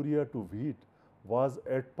 through urea to wheat was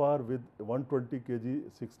at par with 120 kg,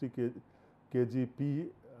 60 kg P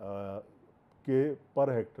K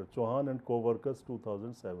per hectare, Chauhan and co-workers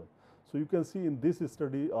 2007. So you can see in this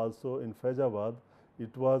study also in Faizabad,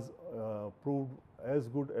 it was proved as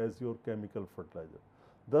good as your chemical fertilizer.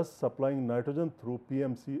 Thus, supplying nitrogen through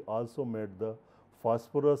PMC also met the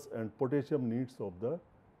phosphorus and potassium needs of the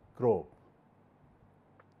crop.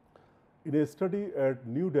 In a study at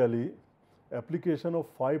New Delhi, application of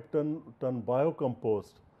 5-ton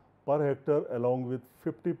biocompost per hectare along with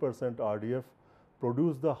 50% RDF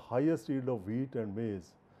produced the highest yield of wheat and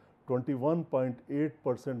maize,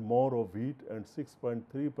 21.8% more of wheat and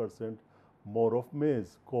 6.3% more of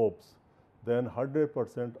maize cobs than 100%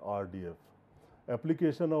 RDF.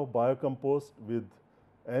 Application of biocompost with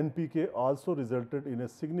NPK also resulted in a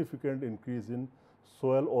significant increase in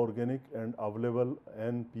soil organic and available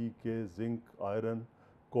NPK, zinc, iron,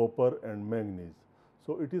 copper and manganese.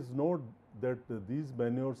 So it is not that these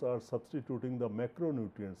manures are substituting the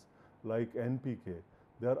macronutrients like NPK.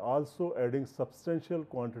 They are also adding substantial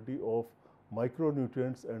quantity of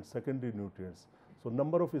micronutrients and secondary nutrients. So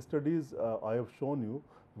number of studies I have shown you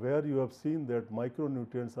where you have seen that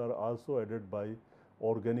micronutrients are also added by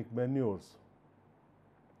organic manures.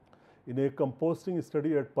 In a composting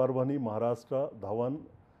study at Parbhani, Maharashtra, Dhawan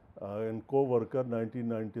and co-worker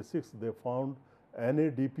 1996, they found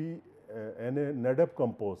NADP, NADP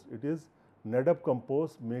compost. It is NADP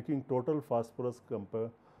compost making total phosphorus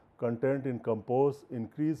content in compost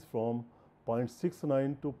increased from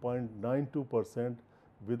 0.69 to 0.92%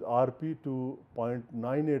 with RP to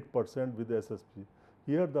 0.98% with SSP.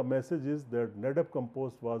 Here the message is that NADP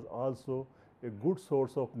compost was also a good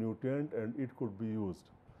source of nutrient and it could be used.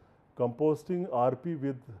 Composting RP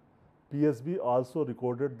with PSB also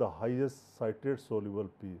recorded the highest citrate soluble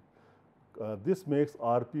P. This makes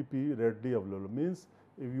RPP readily available. Means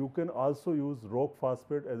if you can also use rock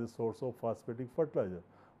phosphate as a source of phosphatic fertilizer,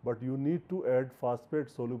 but you need to add phosphate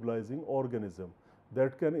solubilizing organism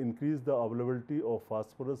that can increase the availability of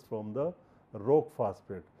phosphorus from the rock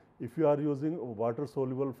phosphate. If you are using water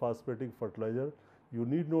soluble phosphatic fertilizer, you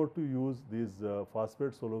need not to use these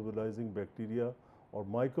phosphate solubilizing bacteria or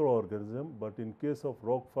microorganism, but in case of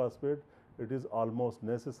rock phosphate, it is almost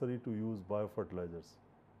necessary to use biofertilizers.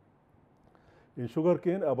 In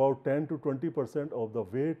sugarcane, about 10 to 20% of the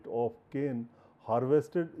weight of cane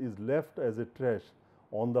harvested is left as a trash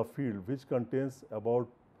on the field, which contains about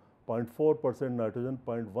 0.4% nitrogen,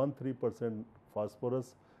 0.13%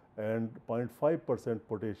 phosphorus and 0.5%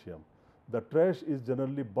 potassium. The trash is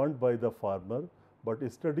generally burnt by the farmer, but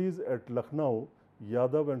studies at Lucknow,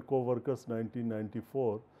 Yadav and co-workers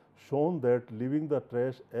 1994 shown that leaving the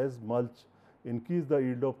trash as mulch increased the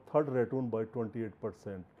yield of third ratoon by 28%.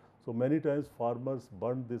 So many times farmers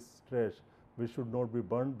burn this trash, which should not be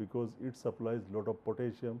burned because it supplies lot of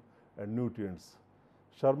potassium and nutrients.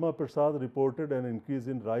 Sharma Prasad reported an increase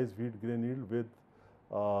in rice wheat grain yield with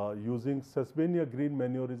using Sesbania green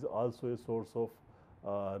manure is also a source of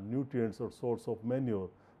nutrients or source of manure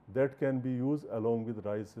that can be used along with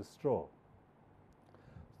rice straw.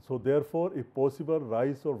 So therefore, if possible,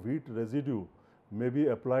 rice or wheat residue may be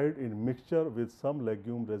applied in mixture with some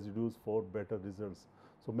legume residues for better results.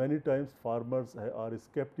 So many times farmers are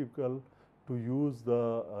skeptical to use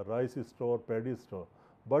the rice straw or paddy straw,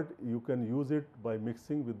 but you can use it by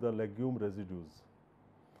mixing with the legume residues.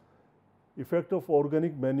 Effect of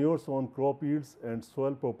organic manures on crop yields and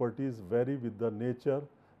soil properties vary with the nature,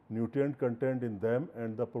 nutrient content in them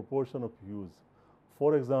and the proportion of use.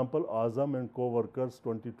 For example, Azam and co-workers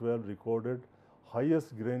 2012 recorded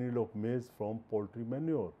highest grain yield of maize from poultry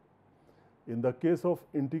manure. In the case of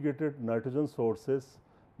integrated nitrogen sources,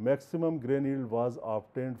 maximum grain yield was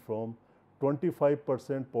obtained from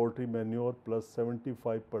 25% poultry manure plus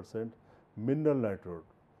 75% mineral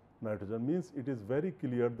nitrogen. Means it is very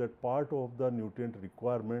clear that part of the nutrient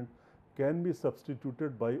requirement can be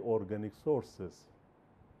substituted by organic sources.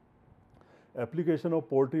 Application of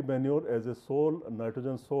poultry manure as a sole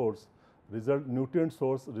nitrogen source nutrient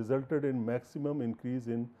source resulted in maximum increase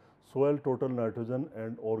in soil total nitrogen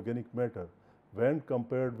and organic matter when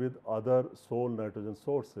compared with other sole nitrogen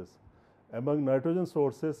sources. Among nitrogen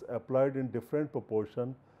sources applied in different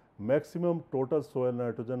proportion, maximum total soil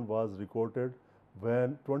nitrogen was recorded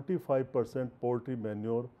when 25% poultry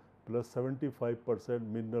manure plus 75%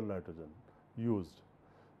 mineral nitrogen used.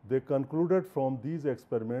 They concluded from these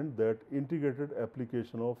experiments that integrated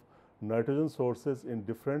application of nitrogen sources in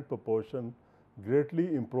different proportion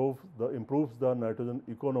greatly improves the nitrogen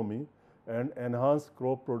economy and enhance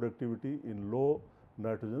crop productivity in low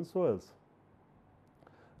nitrogen soils.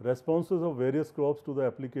 Responses of various crops to the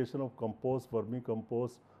application of compost,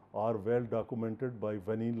 vermicompost are well documented by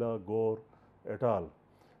Vanilla, Gore et al.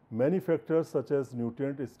 Many factors such as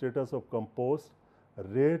nutrient status of compost,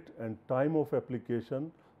 rate and time of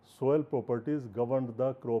application, soil properties governed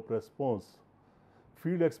the crop response.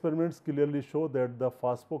 Field experiments clearly show that the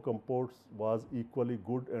phosphocompost was equally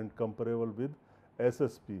good and comparable with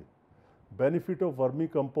SSP. Benefit of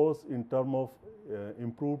vermicompost in terms of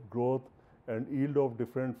improved growth and yield of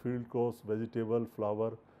different field crops, vegetable,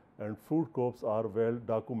 flower and fruit crops are well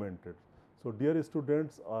documented. So dear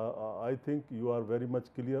students, I think you are very much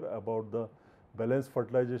clear about the balanced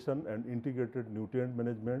fertilization and integrated nutrient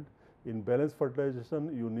management. In balanced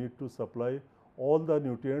fertilization, you need to supply all the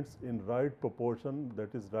nutrients in right proportion,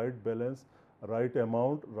 that is right balance, right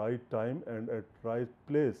amount, right time and at right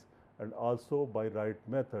place and also by right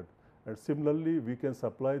method. And similarly, we can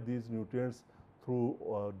supply these nutrients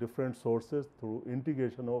through different sources, through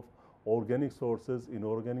integration of organic sources,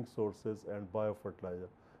 inorganic sources and biofertilizer.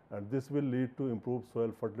 And this will lead to improved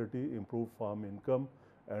soil fertility, improved farm income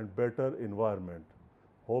and better environment.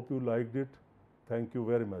 Hope you liked it. Thank you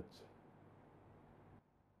very much.